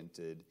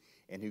task-oriented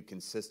and who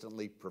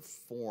consistently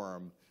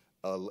perform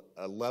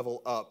a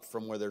level up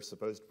from where they're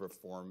supposed to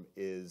perform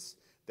is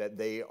that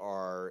they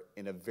are,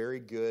 in a very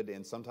good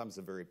and sometimes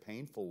a very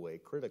painful way,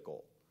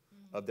 critical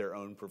of their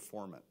own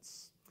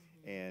performance.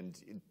 And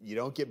you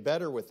don't get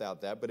better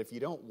without that, but if you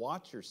don't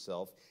watch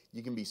yourself,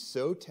 you can be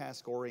so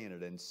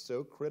task-oriented and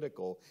so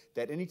critical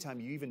that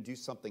anytime you even do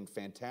something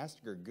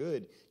fantastic or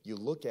good, you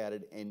look at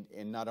it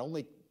and not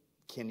only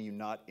can you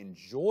not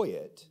enjoy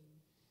it,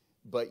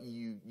 but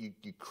you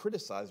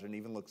criticize it and it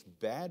even looks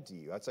bad to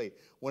you. I'd say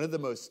one of the,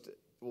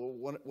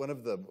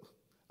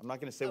 I'm not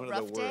going to say one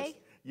of the worst.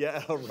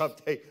 Yeah, a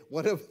rough day.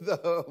 One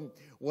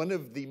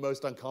of the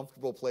most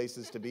uncomfortable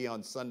places to be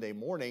on Sunday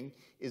morning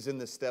is in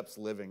the Stepp's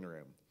living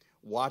room,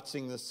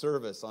 watching the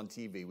service on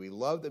TV. We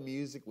love the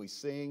music. We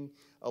sing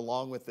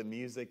along with the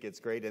music. It's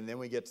great. And then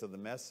we get to the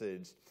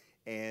message,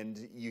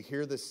 and you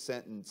hear the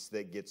sentence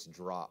that gets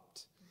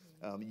dropped.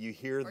 You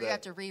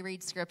have to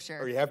reread Scripture.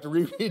 Or you have to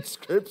reread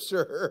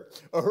Scripture.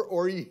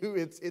 Or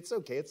it's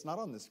okay. It's not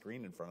on the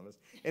screen in front of us.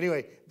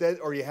 Anyway,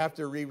 or you have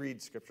to reread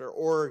Scripture.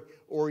 Or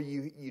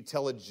you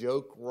tell a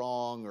joke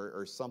wrong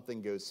or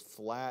something goes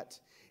flat,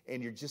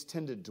 and you just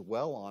tend to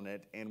dwell on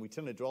it. And we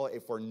tend to dwell,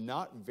 if we're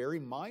not very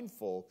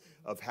mindful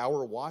of how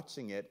we're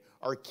watching it,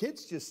 our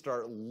kids just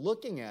start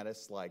looking at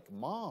us like,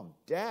 Mom,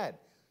 Dad,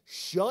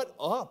 shut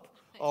up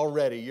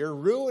already. You're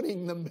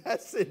ruining the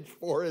message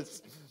for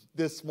us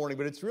this morning.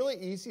 But it's really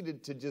easy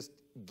to just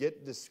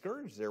get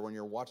discouraged there when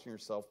you're watching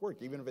yourself work,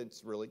 even if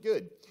it's really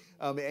good.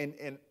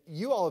 And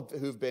you all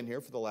who've been here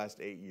for the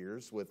last 8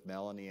 years with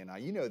Melanie and I,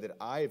 you know that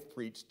I have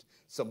preached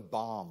some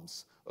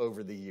bombs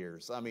over the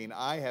years. I mean,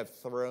 I have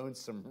thrown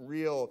some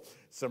real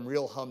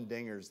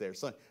humdingers there.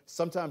 So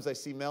sometimes I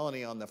see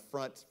Melanie on the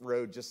front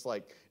row just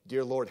like,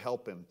 dear Lord,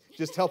 help him.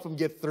 Just help him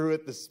get through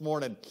it this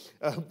morning.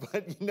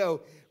 But, you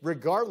know,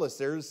 regardless,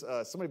 there's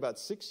somebody about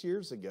 6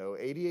 years ago,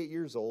 88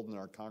 years old in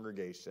our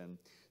congregation,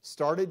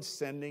 started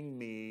sending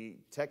me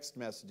text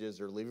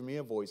messages or leaving me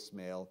a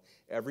voicemail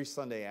every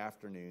Sunday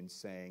afternoon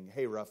saying,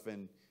 hey,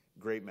 Ruffin,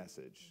 great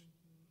message.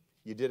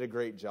 You did a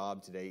great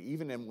job today.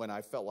 Even when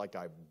I felt like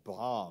I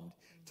bombed,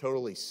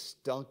 totally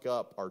stunk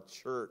up our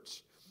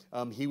church,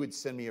 he would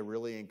send me a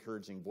really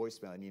encouraging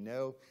voicemail. And you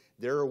know,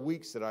 there are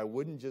weeks that I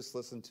wouldn't just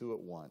listen to it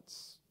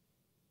once,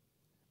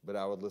 but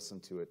I would listen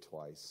to it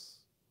twice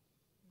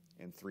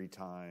and 3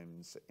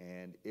 times.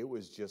 And it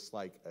was just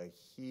like a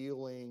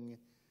healing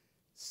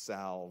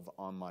salve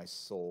on my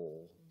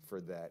soul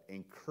for that.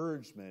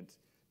 Encouragement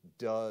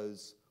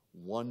does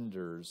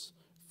wonders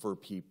for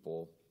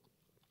people.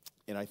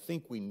 And I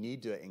think we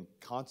need to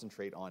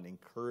concentrate on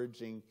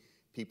encouraging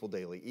people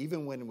daily,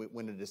 even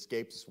when it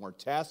escapes us, when we're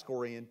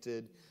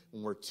task-oriented,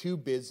 when we're too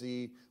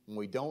busy, when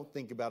we don't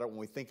think about it, when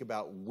we think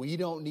about we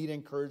don't need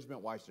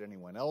encouragement, why should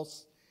anyone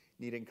else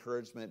need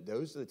encouragement?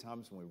 Those are the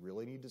times when we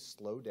really need to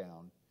slow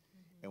down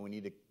and we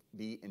need to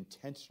be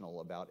intentional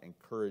about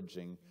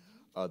encouraging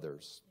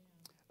others.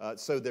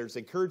 So there's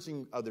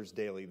encouraging others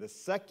daily. The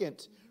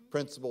second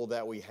principle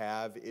that we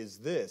have is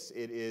this.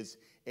 It is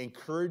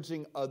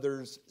encouraging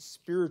others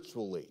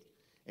spiritually.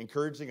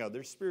 Encouraging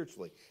others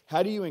spiritually.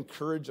 How do you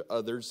encourage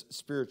others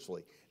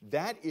spiritually?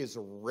 That is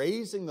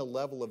raising the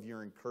level of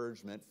your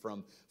encouragement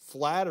from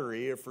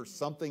flattery or for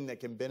something that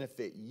can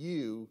benefit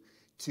you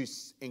to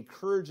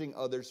encouraging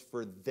others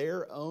for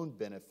their own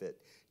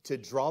benefit, to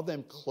draw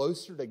them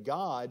closer to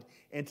God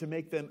and to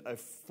make them a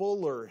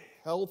fuller,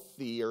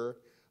 healthier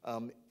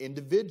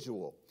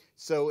individual.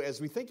 So as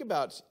we think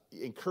about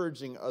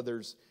encouraging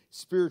others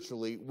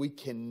spiritually, we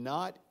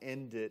cannot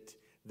end it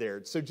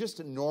there. So just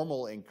a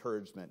normal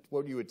encouragement,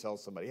 what you would tell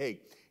somebody,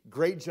 hey,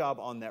 great job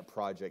on that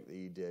project that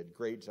you did,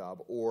 great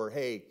job. Or,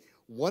 hey,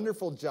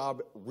 wonderful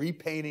job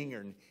repainting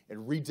and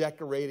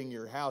redecorating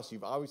your house.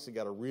 You've obviously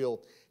got a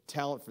real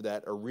talent for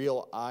that, a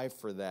real eye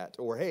for that.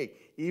 Or, hey,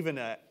 even,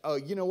 oh,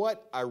 you know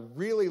what? I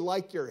really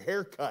like your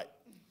haircut.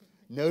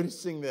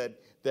 Noticing that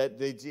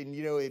they,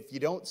 you know, if you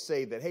don't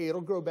say that, hey, it'll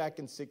grow back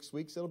in 6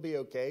 weeks, it'll be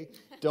okay.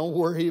 Don't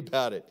worry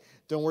about it.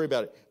 Don't worry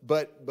about it.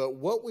 But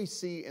what we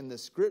see in the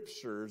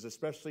scriptures,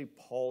 especially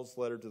Paul's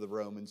letter to the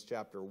Romans,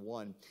 chapter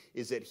 1,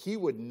 is that he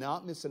would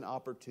not miss an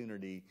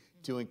opportunity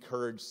to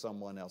encourage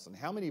someone else. And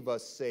how many of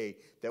us say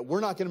that we're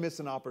not going to miss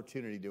an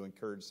opportunity to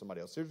encourage somebody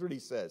else? Here's what he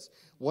says.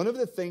 One of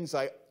the things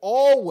I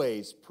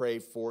always pray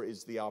for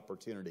is the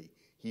opportunity.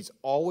 He's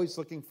always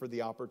looking for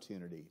the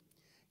opportunity,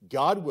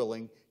 God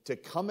willing, to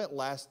come at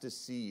last to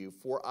see you,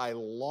 for I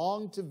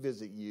long to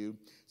visit you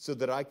so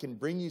that I can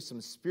bring you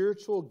some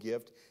spiritual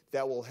gift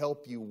that will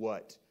help you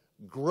what?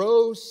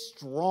 Grow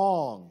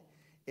strong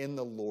in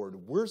the Lord.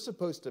 We're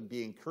supposed to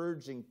be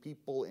encouraging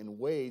people in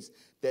ways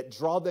that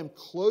draw them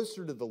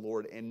closer to the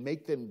Lord and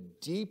make them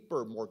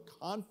deeper, more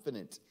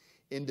confident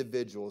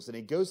individuals. And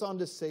he goes on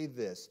to say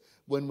this,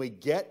 when we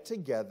get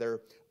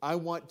together, I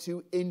want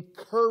to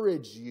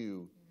encourage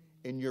you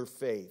in your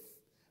faith.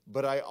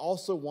 But I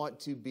also want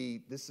to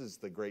be, this is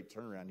the great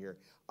turnaround here,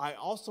 I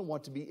also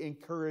want to be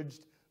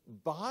encouraged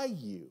by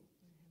you,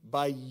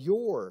 by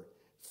your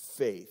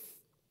faith.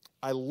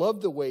 I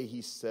love the way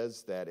he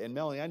says that. And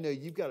Melanie, I know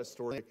you've got a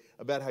story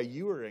about how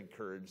you were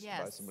encouraged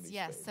by somebody's faith.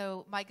 Yes,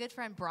 so my good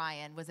friend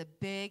Brian was a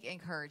big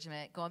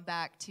encouragement going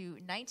back to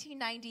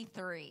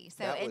 1993.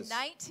 So That in was-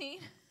 19...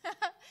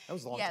 That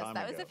was a long time ago. Yes,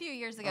 that was a few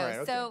years ago. All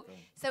right, okay.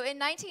 So in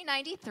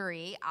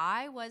 1993,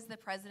 I was the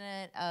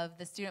president of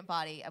the student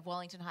body of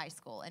Wellington High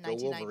School. In Go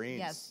 1990, Wolverines.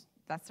 yes,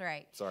 that's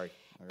right. Sorry.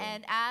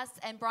 And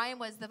Brian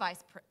was the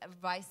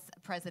vice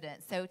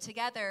president. So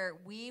together,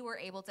 we were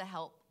able to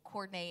help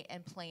coordinate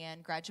and plan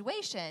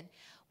graduation.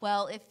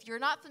 Well, if you're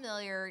not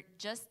familiar,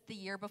 just the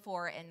year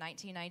before in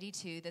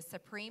 1992, the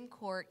Supreme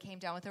Court came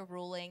down with a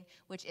ruling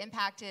which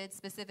impacted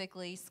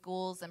specifically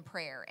schools and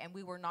prayer. And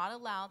we were not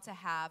allowed to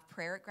have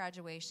prayer at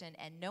graduation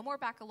and no more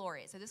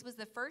baccalaureate. So this was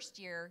the first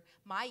year,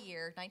 my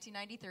year,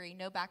 1993,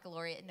 no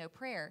baccalaureate and no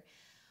prayer.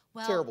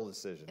 Well, terrible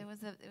decision.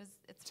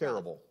 It's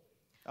terrible. rough.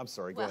 I'm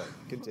sorry. Go ahead.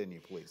 Continue,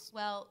 please.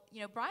 Well,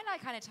 you know, Brian and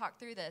I kind of talked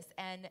through this,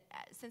 and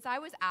since I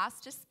was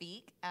asked to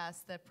speak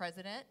as the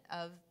president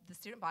of the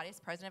student body,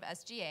 as president of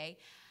SGA,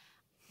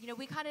 you know,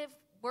 we kind of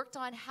worked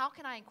on how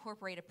can I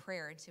incorporate a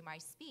prayer into my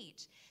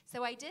speech.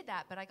 So I did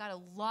that, but I got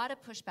a lot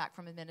of pushback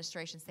from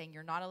administration saying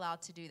you're not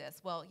allowed to do this.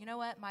 Well, you know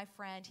what, my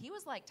friend, he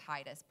was like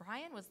Titus.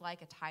 Brian was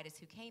like a Titus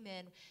who came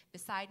in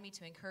beside me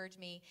to encourage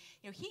me.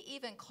 You know, he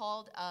even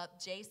called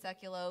up Jay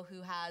Sekulow,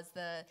 who has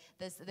the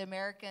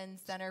American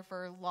Center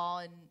for Law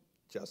and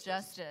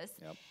Justice.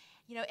 Yep.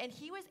 You know, and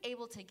he was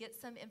able to get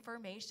some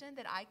information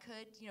that I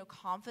could, you know,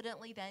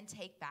 confidently then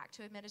take back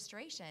to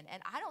administration.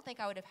 And I don't think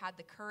I would have had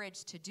the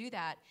courage to do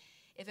that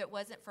if it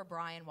wasn't for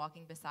Brian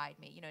walking beside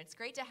me. You know, it's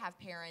great to have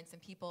parents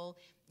and people,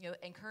 you know,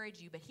 encourage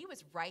you, but he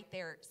was right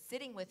there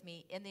sitting with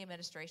me in the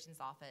administration's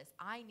office.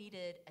 I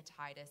needed a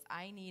Titus.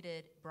 I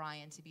needed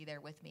Brian to be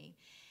there with me.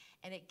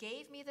 And it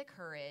gave me the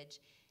courage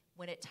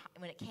when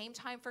it came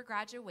time for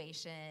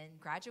graduation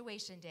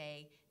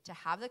day, to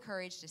have the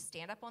courage to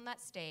stand up on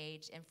that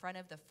stage in front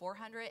of the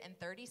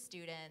 430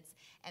 students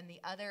and the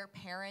other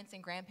parents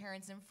and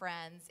grandparents and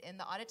friends in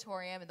the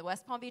auditorium, in the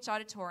West Palm Beach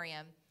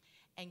auditorium,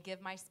 and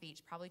give my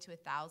speech, probably to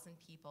 1,000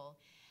 people.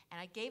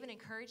 And I gave an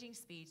encouraging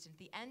speech, and at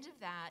the end of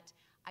that,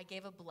 I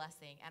gave a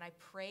blessing, and I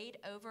prayed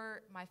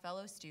over my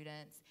fellow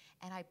students,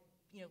 and I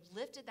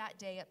lifted that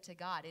day up to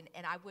God.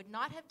 And I would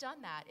not have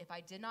done that if I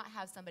did not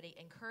have somebody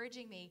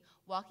encouraging me,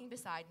 walking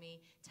beside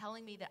me,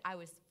 telling me that I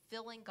was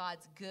filling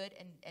God's good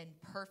and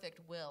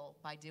perfect will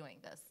by doing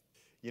this.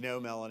 You know,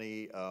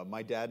 Melanie,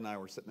 my dad and I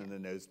were sitting in the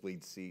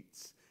nosebleed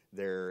seats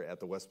there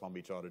at the West Palm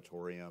Beach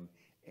Auditorium,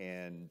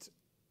 and,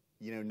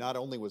 you know, not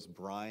only was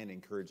Brian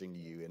encouraging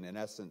you, and in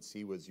essence,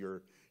 he was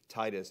your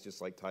Titus, just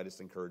like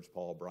Titus encouraged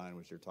Paul, Brian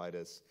was your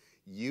Titus.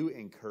 You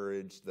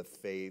encouraged the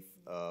faith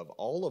of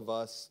all of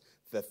us,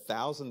 the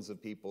thousands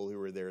of people who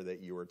were there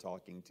that you were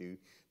talking to.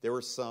 There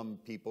were some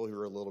people who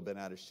were a little bit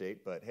out of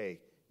shape, but hey,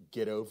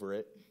 get over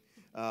it.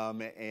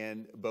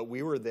 But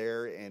we were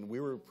there and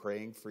we were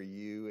praying for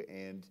you,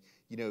 and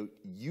you know,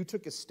 you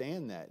took a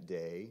stand that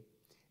day,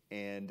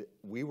 And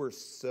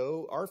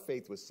our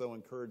faith was so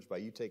encouraged by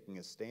you taking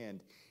a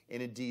stand.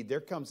 And indeed,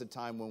 there comes a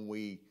time when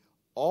we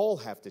all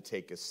have to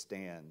take a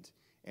stand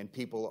and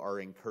people are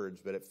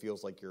encouraged, but it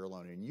feels like you're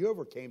alone. And you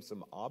overcame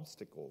some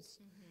obstacles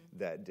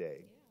that day.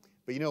 Yeah.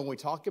 But when we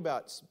talk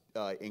about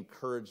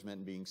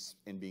encouragement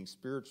and being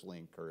spiritually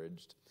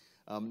encouraged,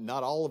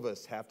 not all of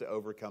us have to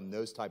overcome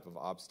those type of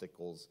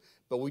obstacles,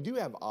 but we do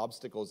have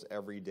obstacles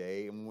every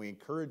day. And when we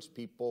encourage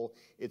people,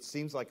 it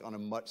seems like on a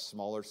much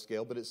smaller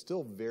scale, but it's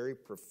still very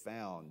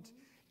profound.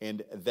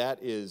 And that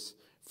is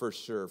for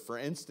sure. For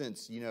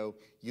instance, you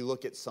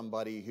look at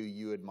somebody who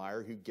you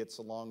admire who gets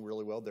along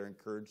really well. They're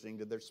encouraging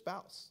to their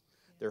spouse,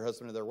 their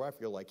husband or their wife.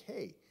 You're like,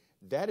 hey,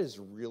 that is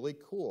really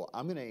cool.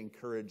 I'm going to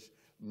encourage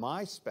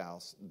my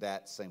spouse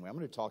that same way. I'm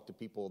going to talk to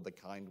people the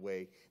kind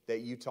way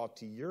that you talk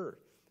to your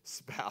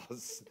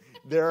spouse.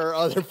 There are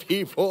other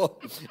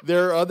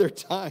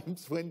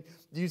times when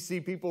you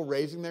see people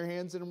raising their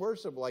hands in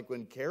worship, like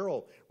when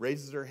Karol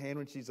raises her hand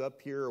when she's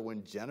up here, or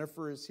when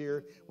Jennifer is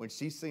here, when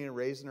she's singing,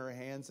 raising her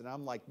hands, and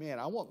I'm like, man,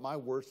 I want my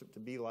worship to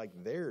be like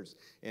theirs,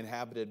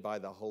 inhabited by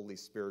the Holy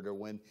Spirit. Or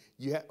when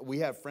we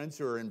have friends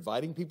who are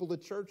inviting people to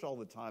church all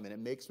the time, and it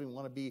makes me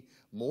want to be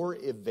more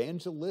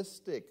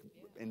evangelistic,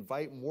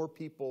 invite more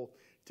people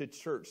to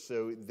church.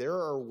 So there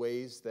are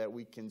ways that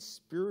we can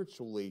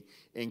spiritually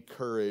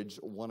encourage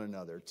one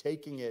another,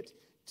 taking it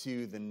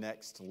to the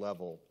next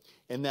level.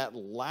 And that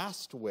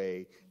last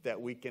way that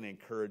we can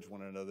encourage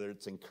one another,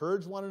 it's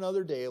encourage one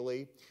another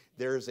daily.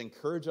 There's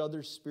encourage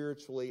others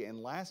spiritually.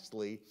 And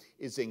lastly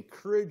is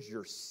encourage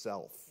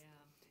yourself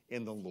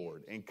in the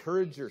Lord.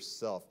 Encourage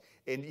yourself.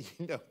 And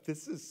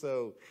this is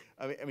so,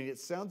 I mean, it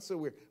sounds so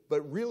weird,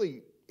 but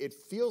really it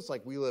feels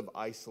like we live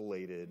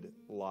isolated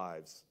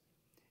lives.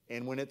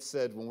 And when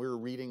we were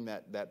reading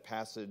that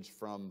passage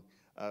from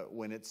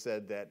when it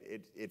said that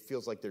it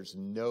feels like there's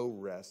no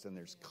rest and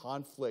there's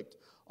conflict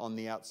on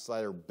the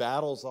outside, or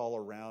battles all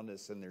around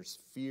us, and there's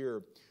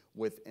fear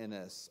within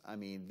us. I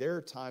mean, there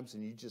are times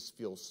when you just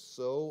feel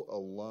so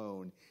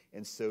alone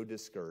and so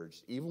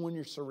discouraged, even when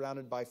you're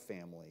surrounded by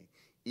family,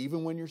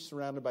 even when you're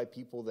surrounded by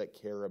people that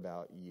care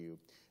about you.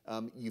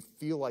 You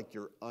feel like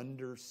you're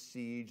under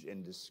siege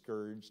and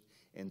discouraged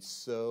and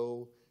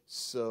so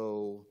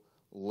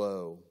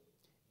low.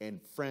 And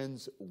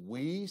friends,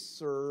 we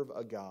serve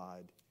a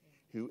God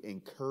who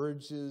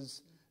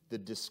encourages the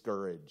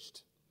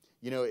discouraged.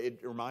 It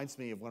reminds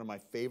me of one of my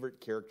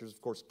favorite characters,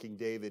 of course, King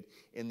David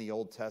in the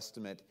Old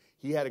Testament.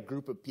 He had a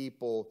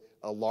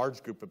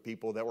large group of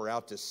people that were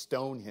out to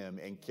stone him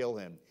and kill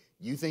him.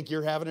 You think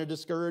you're having a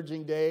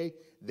discouraging day?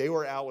 They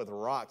were out with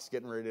rocks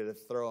getting ready to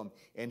throw him.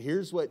 And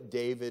here's what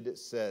David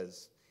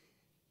says.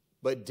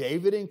 But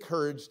David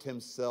encouraged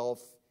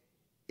himself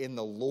in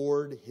the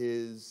Lord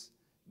his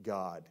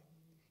God.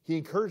 He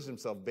encouraged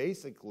himself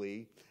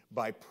basically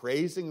by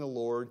praising the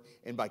Lord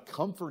and by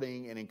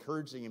comforting and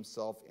encouraging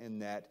himself in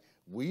that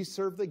we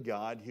serve the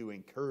God who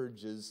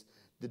encourages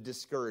the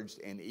discouraged.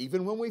 And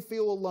even when we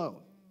feel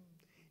alone,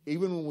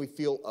 even when we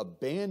feel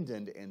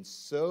abandoned and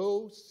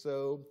so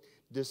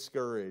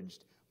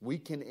discouraged, we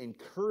can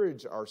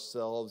encourage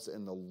ourselves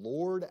in the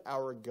Lord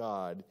our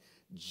God,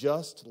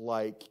 just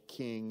like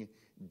King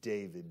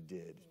David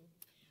did.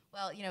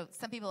 Well,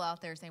 some people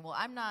out there are saying, well,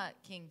 I'm not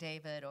King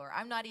David, or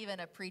I'm not even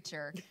a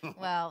preacher.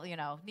 Well,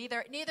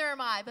 neither am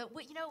I. But,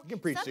 you can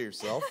preach to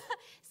yourself.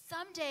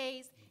 Some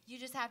days you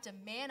just have to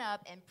man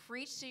up and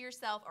preach to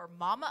yourself, or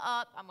mama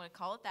up. I'm going to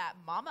call it that,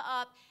 mama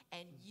up,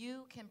 and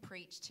you can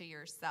preach to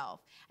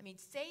yourself. I mean,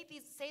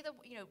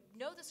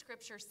 know the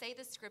scripture, say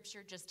the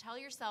scripture. Just tell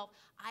yourself,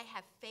 I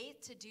have faith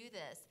to do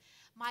this.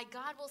 My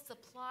God will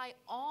supply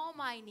all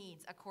my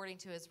needs according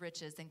to his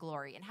riches and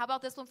glory. And how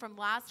about this one from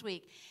last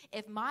week?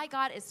 If my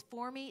God is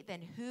for me, then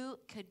who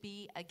could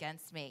be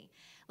against me?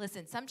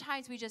 Listen,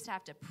 sometimes we just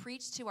have to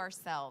preach to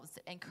ourselves,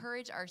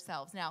 encourage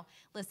ourselves. Now,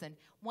 listen,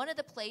 one of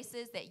the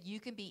places that you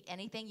can be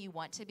anything you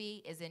want to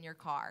be is in your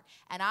car.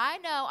 And I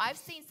know I've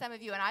seen some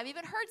of you, and I've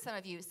even heard some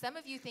of you. Some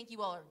of you think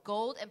you all are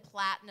gold and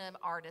platinum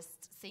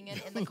artists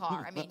singing in the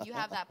car. I mean, you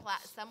have that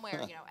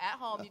somewhere, at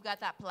home, you've got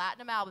that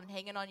platinum album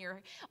hanging on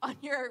your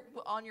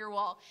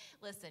wall.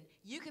 Listen,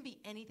 you can be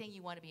anything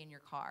you want to be in your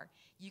car.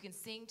 You can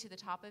sing to the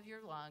top of your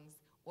lungs,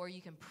 or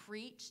you can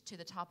preach to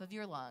the top of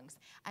your lungs.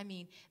 I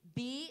mean,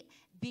 be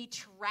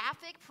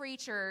traffic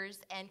preachers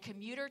and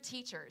commuter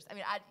teachers. I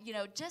mean,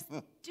 just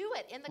do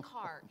it in the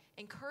car.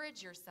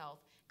 Encourage yourself.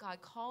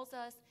 God calls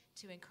us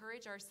to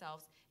encourage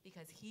ourselves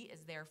because he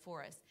is there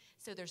for us.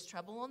 So there's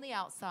trouble on the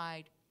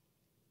outside,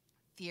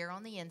 fear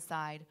on the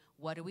inside.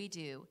 What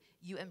do?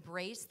 You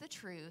embrace the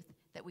truth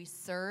that we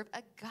serve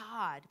a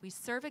God. We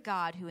serve a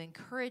God who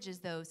encourages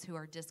those who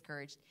are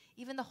discouraged.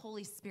 Even the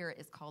Holy Spirit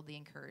is called the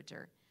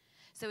encourager.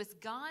 So as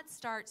God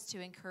starts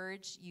to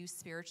encourage you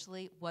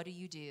spiritually, what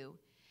do?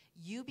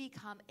 You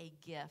become a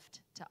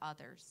gift to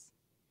others.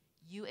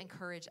 You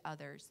encourage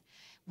others.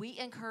 We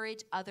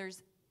encourage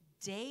others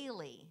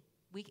daily.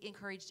 We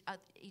encourage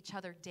each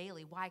other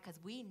daily. Why? Because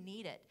we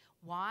need it.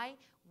 Why?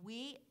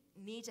 We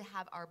need to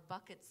have our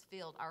buckets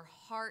filled, our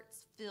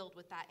hearts filled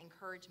with that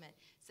encouragement.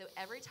 So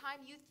every time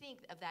you think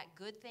of that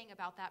good thing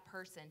about that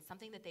person,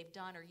 something that they've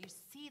done, or you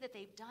see that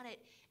they've done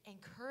it,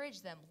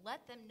 encourage them.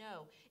 Let them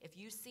know. If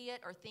you see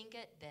it or think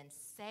it, then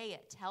say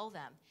it. Tell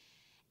them.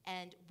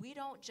 And we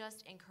don't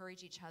just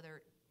encourage each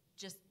other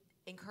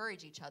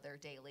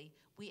daily.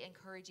 We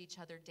encourage each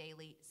other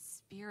daily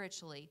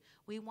spiritually.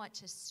 We want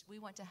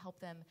to help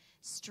them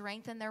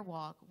strengthen their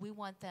walk. We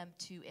want them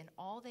to, in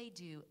all they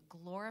do,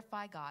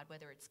 glorify God,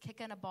 whether it's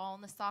kicking a ball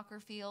on the soccer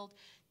field,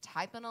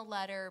 typing a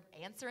letter,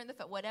 answering the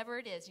phone, whatever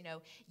it is.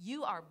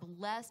 You are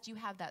blessed. You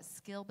have that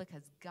skill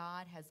because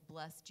God has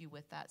blessed you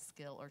with that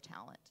skill or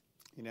talent.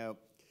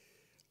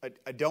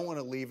 I don't want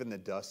to leave in the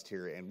dust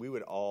here, and we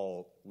would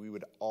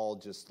all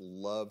just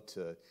love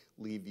to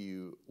leave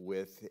you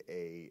with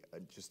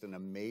just an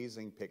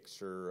amazing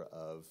picture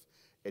of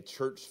a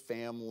church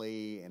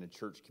family and a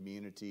church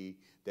community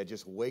that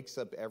just wakes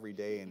up every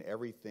day and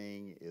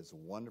everything is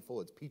wonderful.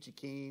 It's peachy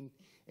keen,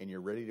 and you're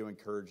ready to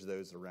encourage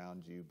those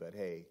around you. But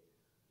hey,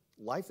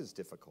 life is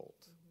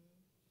difficult,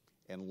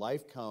 and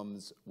life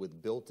comes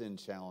with built-in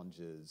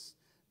challenges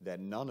that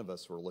none of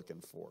us were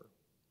looking for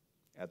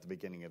at the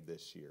beginning of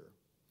this year.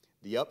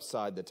 The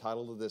upside, the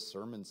title of this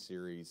sermon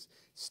series,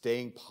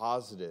 Staying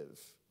Positive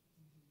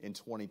in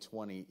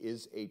 2020,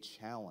 is a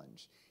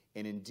challenge.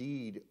 And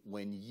indeed,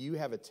 when you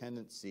have a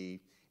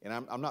tendency, and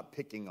I'm not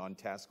picking on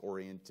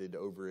task-oriented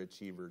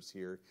overachievers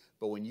here,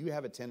 but when you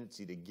have a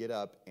tendency to get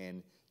up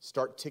and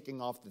start ticking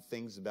off the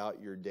things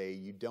about your day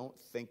you don't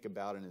think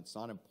about and it's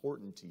not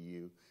important to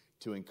you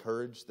to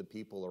encourage the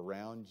people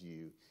around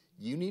you,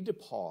 you need to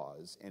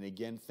pause and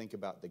again think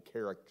about the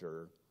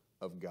character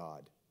of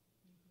God.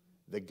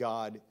 The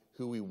God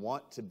who we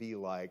want to be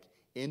like,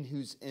 in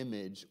whose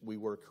image we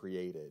were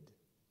created,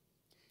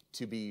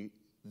 to be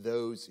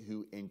those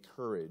who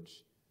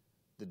encourage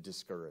the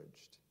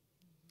discouraged.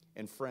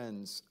 And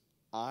friends,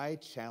 I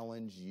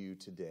challenge you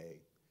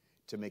today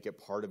to make it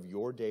part of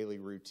your daily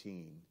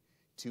routine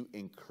to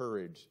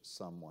encourage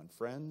someone.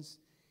 Friends,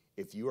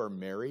 if you are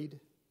married,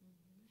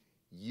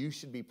 you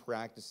should be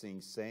practicing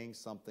saying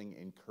something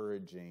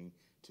encouraging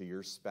to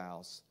your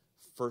spouse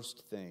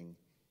first thing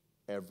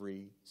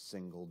every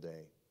single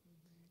day.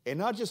 And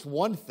not just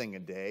one thing a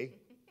day,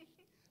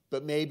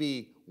 but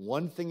maybe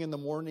one thing in the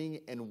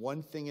morning and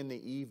one thing in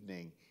the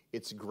evening.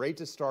 It's great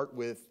to start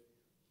with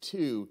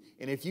 2.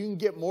 And if you can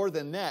get more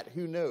than that,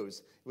 who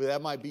knows? Well,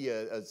 that might be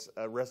a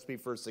recipe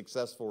for a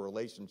successful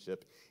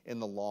relationship in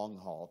the long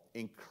haul.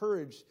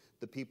 Encourage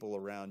the people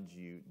around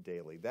you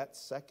daily. That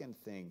second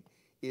thing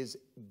is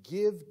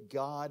give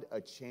God a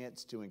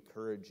chance to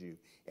encourage you.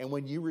 And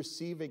when you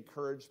receive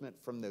encouragement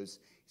from those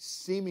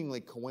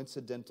seemingly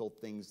coincidental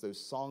things, those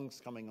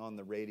songs coming on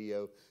the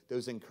radio,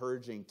 those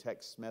encouraging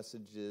text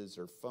messages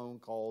or phone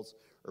calls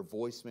or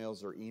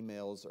voicemails or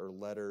emails or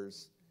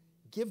letters,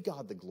 give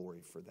God the glory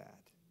for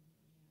that.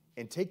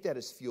 And take that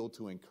as fuel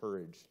to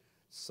encourage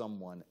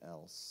someone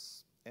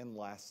else. And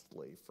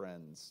lastly,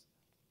 friends,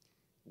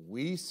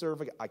 we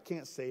serve I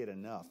can't say it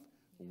enough.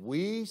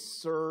 We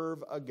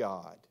serve a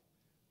God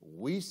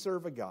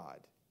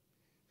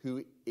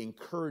who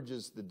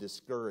encourages the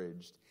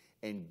discouraged,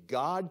 and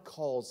God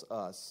calls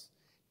us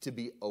to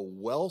be a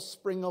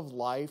wellspring of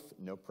life,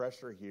 no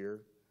pressure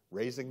here,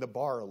 raising the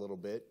bar a little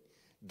bit.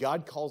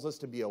 God calls us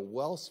to be a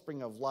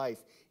wellspring of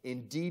life,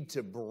 indeed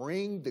to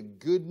bring the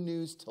good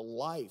news to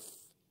life,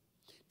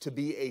 to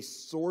be a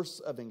source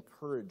of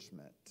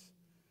encouragement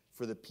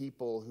for the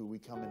people who we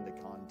come into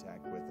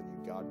contact with and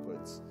who God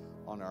puts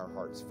on our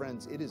hearts.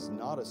 Friends, it is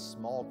not a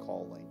small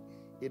calling.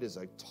 It is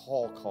a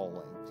tall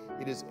calling.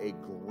 It is a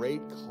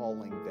great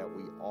calling that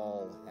we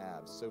all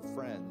have. So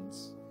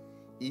friends,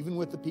 even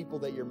with the people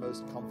that you're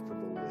most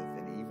comfortable with,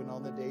 and even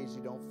on the days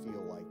you don't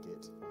feel like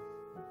it,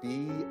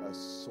 be a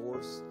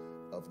source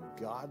of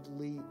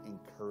godly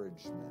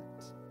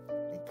encouragement,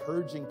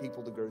 encouraging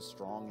people to grow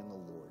strong in the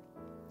Lord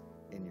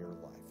in your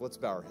life. Let's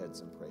bow our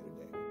heads and pray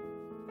today.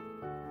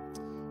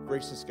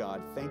 Gracious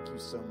God, thank you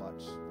so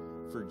much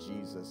for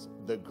Jesus,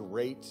 the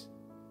great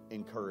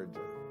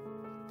encourager.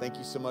 Thank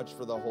you so much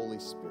for the Holy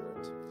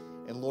Spirit.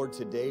 And Lord,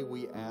 today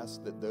we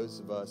ask that those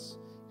of us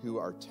who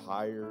are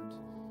tired,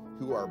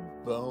 who are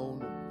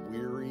bone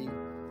weary,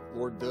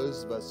 Lord,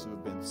 those of us who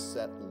have been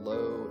set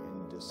low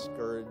and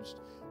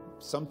discouraged,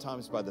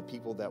 sometimes by the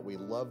people that we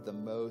love the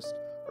most,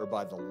 or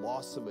by the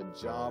loss of a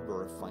job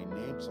or a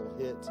financial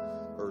hit,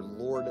 or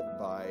Lord,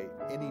 by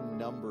any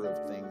number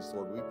of things,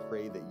 Lord, we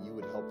pray that you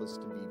would help us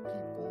to be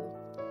people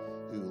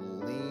who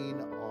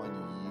lean on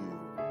you,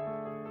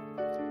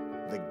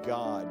 the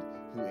God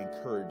who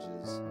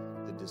encourages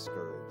the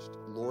discouraged.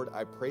 Lord,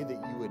 I pray that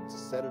you would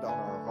set it on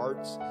our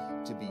hearts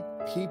to be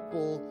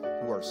people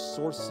who are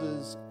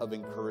sources of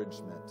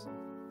encouragement.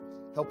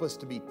 Help us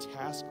to be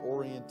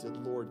task-oriented,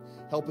 Lord.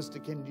 Help us to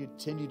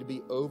continue to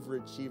be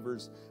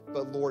overachievers.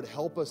 But Lord,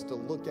 help us to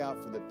look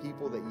out for the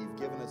people that you've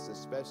given us,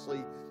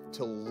 especially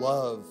to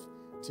love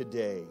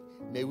today.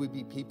 May we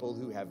be people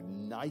who have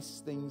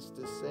nice things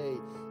to say.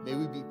 May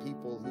we be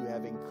people who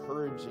have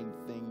encouraging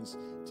things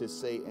to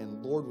say.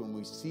 And Lord, when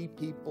we see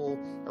people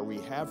or we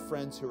have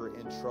friends who are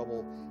in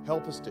trouble,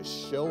 help us to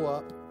show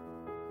up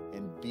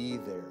and be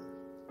there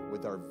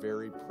with our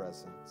very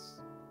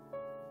presence.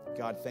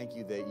 God, thank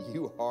you that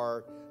you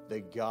are the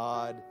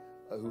God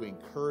who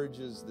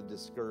encourages the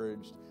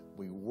discouraged.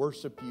 We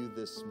worship you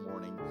this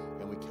morning,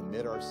 and we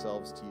commit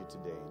ourselves to you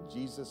today. In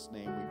Jesus'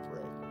 name we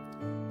pray.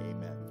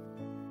 Amen.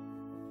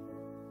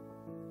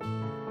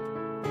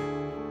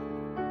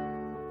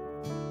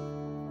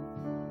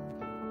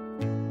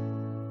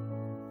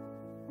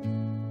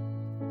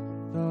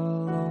 The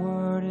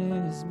Lord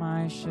is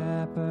my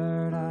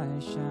shepherd, I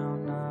shall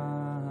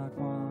not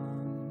want.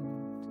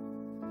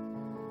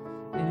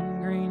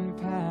 In green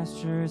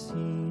pastures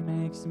he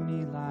makes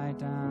me lie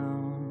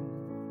down.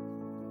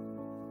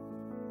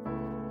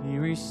 He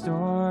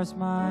restores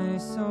my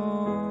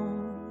soul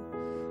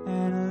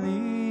and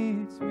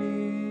leads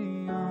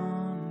me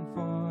on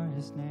for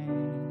his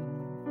name,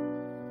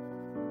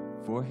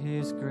 for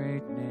his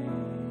great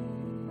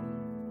name.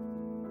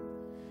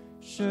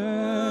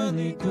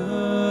 Surely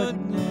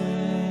goodness,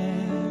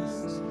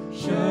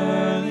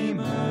 surely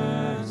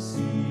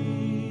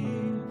mercy,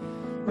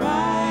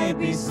 right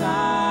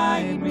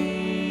beside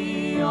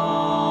me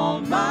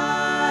all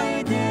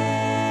my days,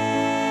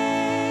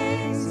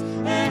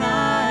 and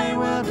I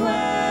will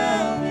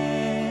dwell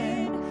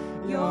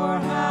in your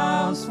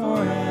house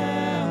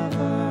forever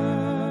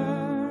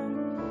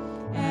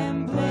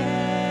and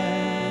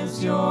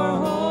bless your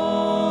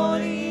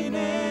holy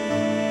name.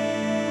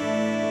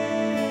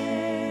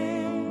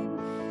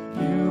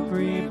 You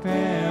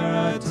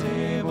prepare a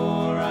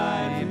table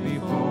right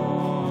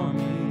before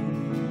me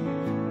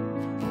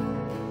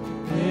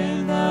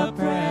in the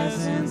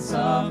presence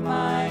of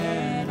my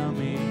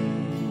enemies.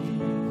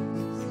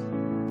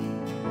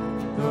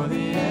 Though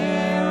the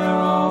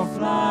arrow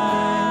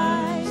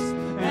flies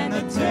and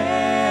the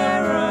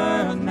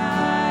terror of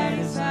night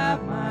is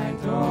at my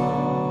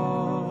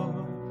door,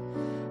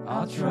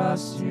 I'll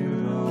trust you,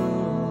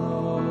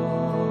 Lord.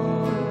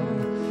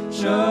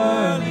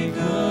 Surely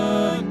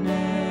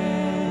goodness,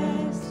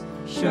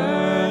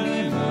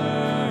 surely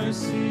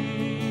mercy,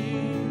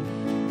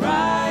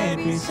 right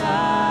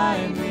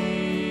beside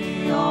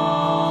me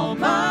all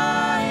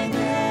my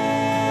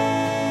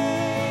days,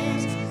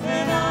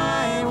 and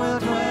I will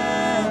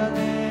dwell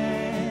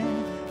in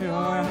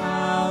your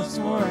house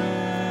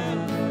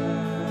forever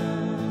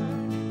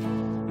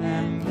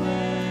and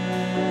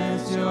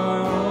bless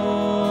your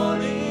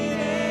holy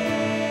name.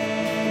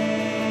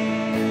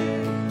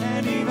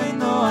 And even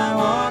though I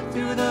walk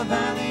through the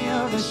valley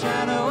of the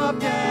shadow of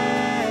death,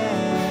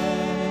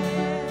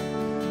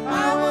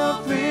 I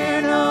will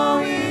fear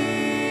no evil.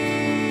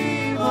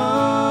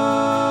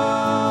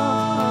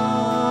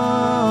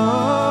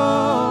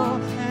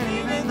 And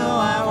even though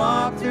I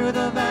walk through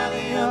the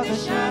valley of the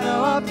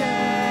shadow of death,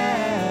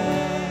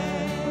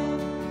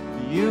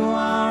 you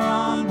are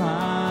on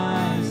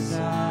my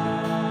side.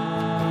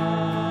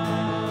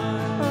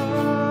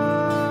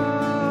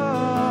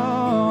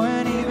 Oh,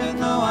 and even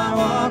though I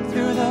walk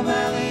through the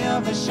valley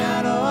of the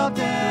shadow of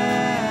death,